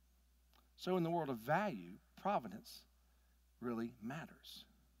 So in the world of value, provenance really matters.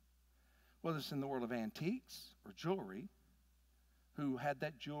 Whether it's in the world of antiques or jewelry, who had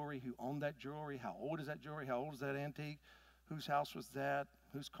that jewelry, who owned that jewelry, how old is that jewelry, how old is that antique, whose house was that,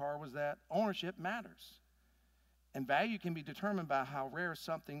 whose car was that. Ownership matters. And value can be determined by how rare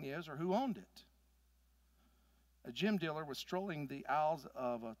something is or who owned it. A gem dealer was strolling the aisles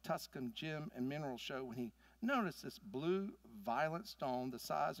of a Tuscan gem and mineral show when he noticed this blue, violet stone the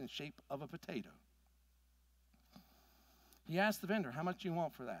size and shape of a potato. He asked the vendor, how much do you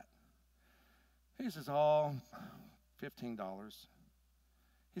want for that? He says, oh, $15.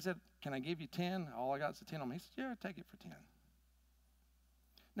 He said, can I give you 10? All I got is a 10 on me. He said, yeah, take it for 10.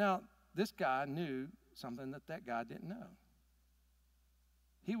 Now, this guy knew something that guy didn't know.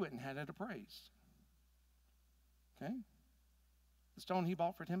 He went and had it appraised. Okay? The stone he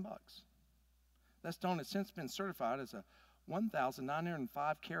bought for $10. That stone has since been certified as a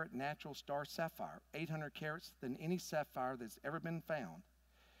 1,905 carat natural star sapphire, 800 carats than any sapphire that's ever been found.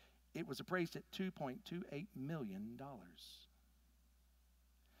 It was appraised at $2.28 million.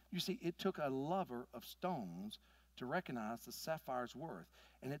 You see, it took a lover of stones to recognize the sapphire's worth,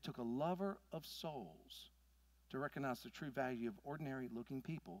 and it took a lover of souls to recognize the true value of ordinary-looking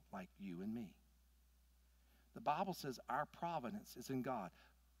people like you and me. The Bible says our providence is in God.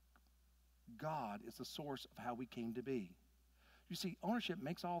 God is the source of how we came to be. You see, ownership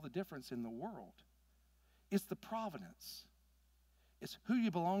makes all the difference in the world. It's the providence. It's who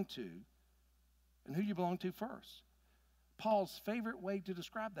you belong to and who you belong to first. Paul's favorite way to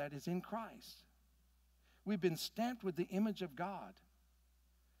describe that is in Christ. We've been stamped with the image of God.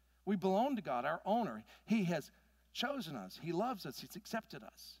 We belong to God, our owner. He has chosen us. He loves us. He's accepted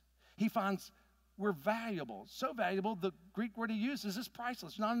us. He finds we're valuable. So valuable, the Greek word he uses is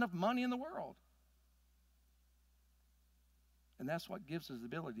priceless. Not enough money in the world. And that's what gives us the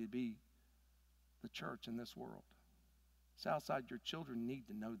ability to be the church in this world. Southside, your children need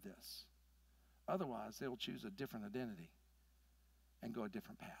to know this. Otherwise, they'll choose a different identity and go a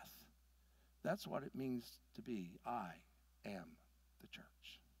different path. That's what it means to be, I am the church.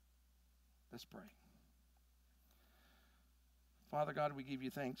 Let's pray. Father God, we give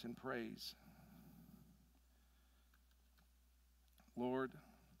you thanks and praise. Lord,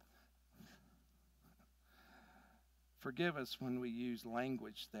 forgive us when we use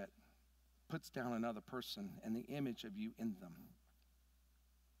language that puts down another person and the image of you in them.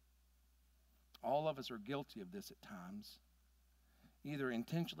 All of us are guilty of this at times, either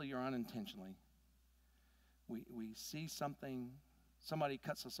intentionally or unintentionally. We see something, somebody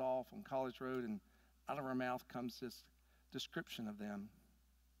cuts us off on College Road, and out of our mouth comes this description of them.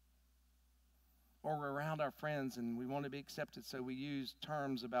 Or we're around our friends and we want to be accepted, so we use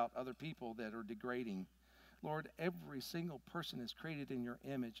terms about other people that are degrading. Lord, every single person is created in your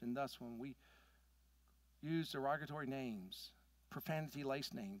image, and thus when we use derogatory names,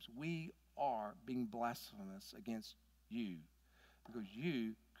 profanity-laced names, we are being blasphemous against you, because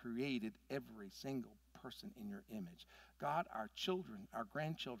you created every single person in your image. God, our children, our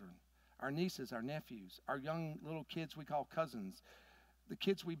grandchildren, our nieces, our nephews, our young little kids we call cousins, the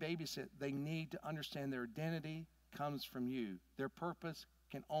kids we babysit, they need to understand their identity comes from you. Their purpose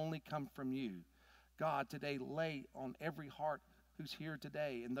can only come from you. God, today lay on every heart who's here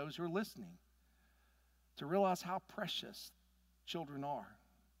today and those who are listening to realize how precious children are.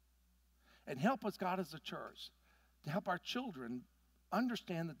 And help us, God, as a church, to help our children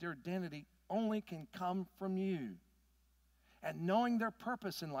understand that their identity only can come from you. And knowing their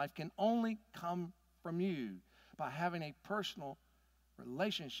purpose in life can only come from you by having a personal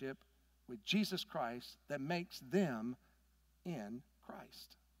relationship with Jesus Christ that makes them in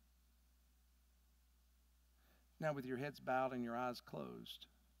Christ. Now, with your heads bowed and your eyes closed,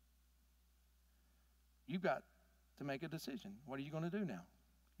 you've got to make a decision. What are you going to do now?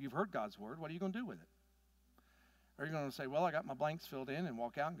 You've heard God's word. What are you going to do with it? Are you going to say, well, I got my blanks filled in and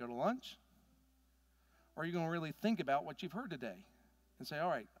walk out and go to lunch? Or are you going to really think about what you've heard today and say, all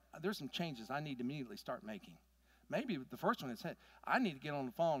right, there's some changes I need to immediately start making? Maybe the first one is, hey, I need to get on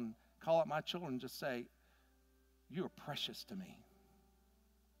the phone, call up my children, and just say, you are precious to me.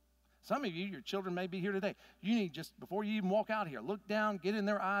 Some of you, your children may be here today. You need just, before you even walk out here, look down, get in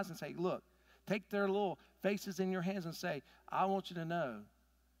their eyes and say, look, take their little faces in your hands and say, I want you to know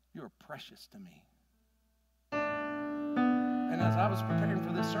you are precious to me. And as I was preparing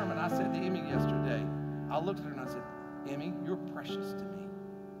for this sermon, I said to Emmy yesterday, I looked at her and I said, Emmy, you're precious to me.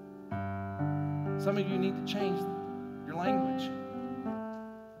 Some of you need to change your language,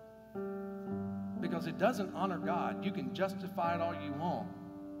 because it doesn't honor God. You can justify it all you want,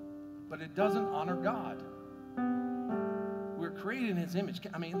 but it doesn't honor God. We're created in his image.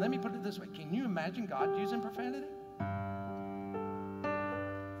 I mean, let me put it this way. Can you imagine God using profanity?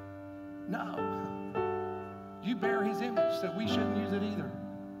 No. You bear his image, so we shouldn't use it either.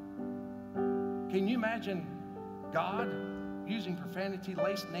 Can you imagine God using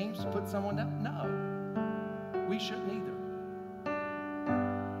profanity-laced names to put someone down? No. We shouldn't either.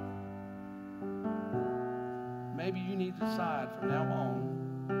 Maybe you need to decide from now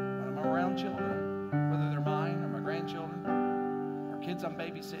on, when I'm around children, whether they're mine or my grandchildren or kids I'm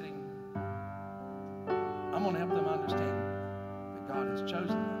babysitting, I'm going to help them understand that God has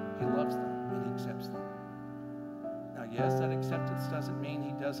chosen them, he loves them, and he accepts them. Now, yes, that acceptance doesn't mean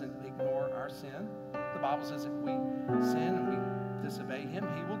he doesn't ignore our sin. The Bible says if we sin and we disobey him,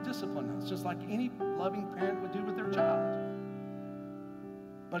 he will discipline us, just like any loving parent would do with their child.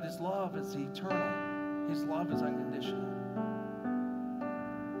 But his love is eternal. His love is unconditional.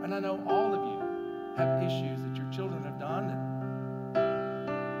 And I know all of you have issues that your children have done that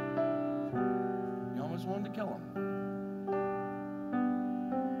you almost wanted to kill them.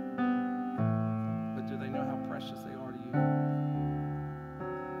 But do they know how precious they are to you?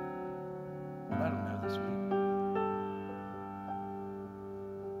 Let them know this week.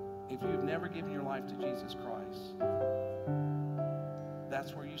 If you've never given your life to Jesus Christ,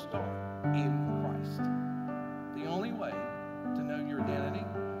 that's where you start, in Christ. The only way to know your identity,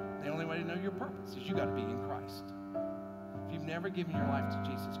 the only way to know your purpose is you got to be in Christ. If you've never given your life to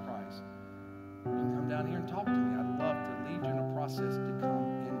Jesus Christ, you can come down here and talk to me. I'd love to lead you in a process to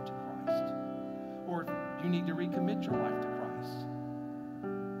come into Christ. Or if you need to recommit your life to Christ,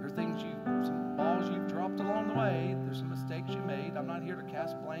 there are things some balls you've dropped along the way. There's some mistakes you made. I'm not here to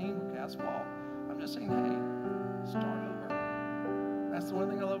cast blame or cast fault. I'm just saying, hey, start over. That's the one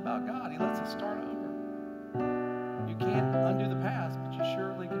thing I love about God. He lets us start over. You can't undo the past, but you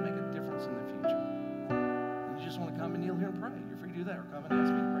surely can make a difference in the future. And you just want to come and kneel here and pray. You're free to do that, or come and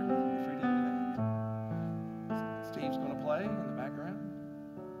ask me to pray with you. You're free to do that. Steve's going to play in the background.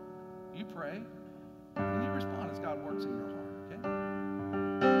 You pray, and you respond as God works in your heart.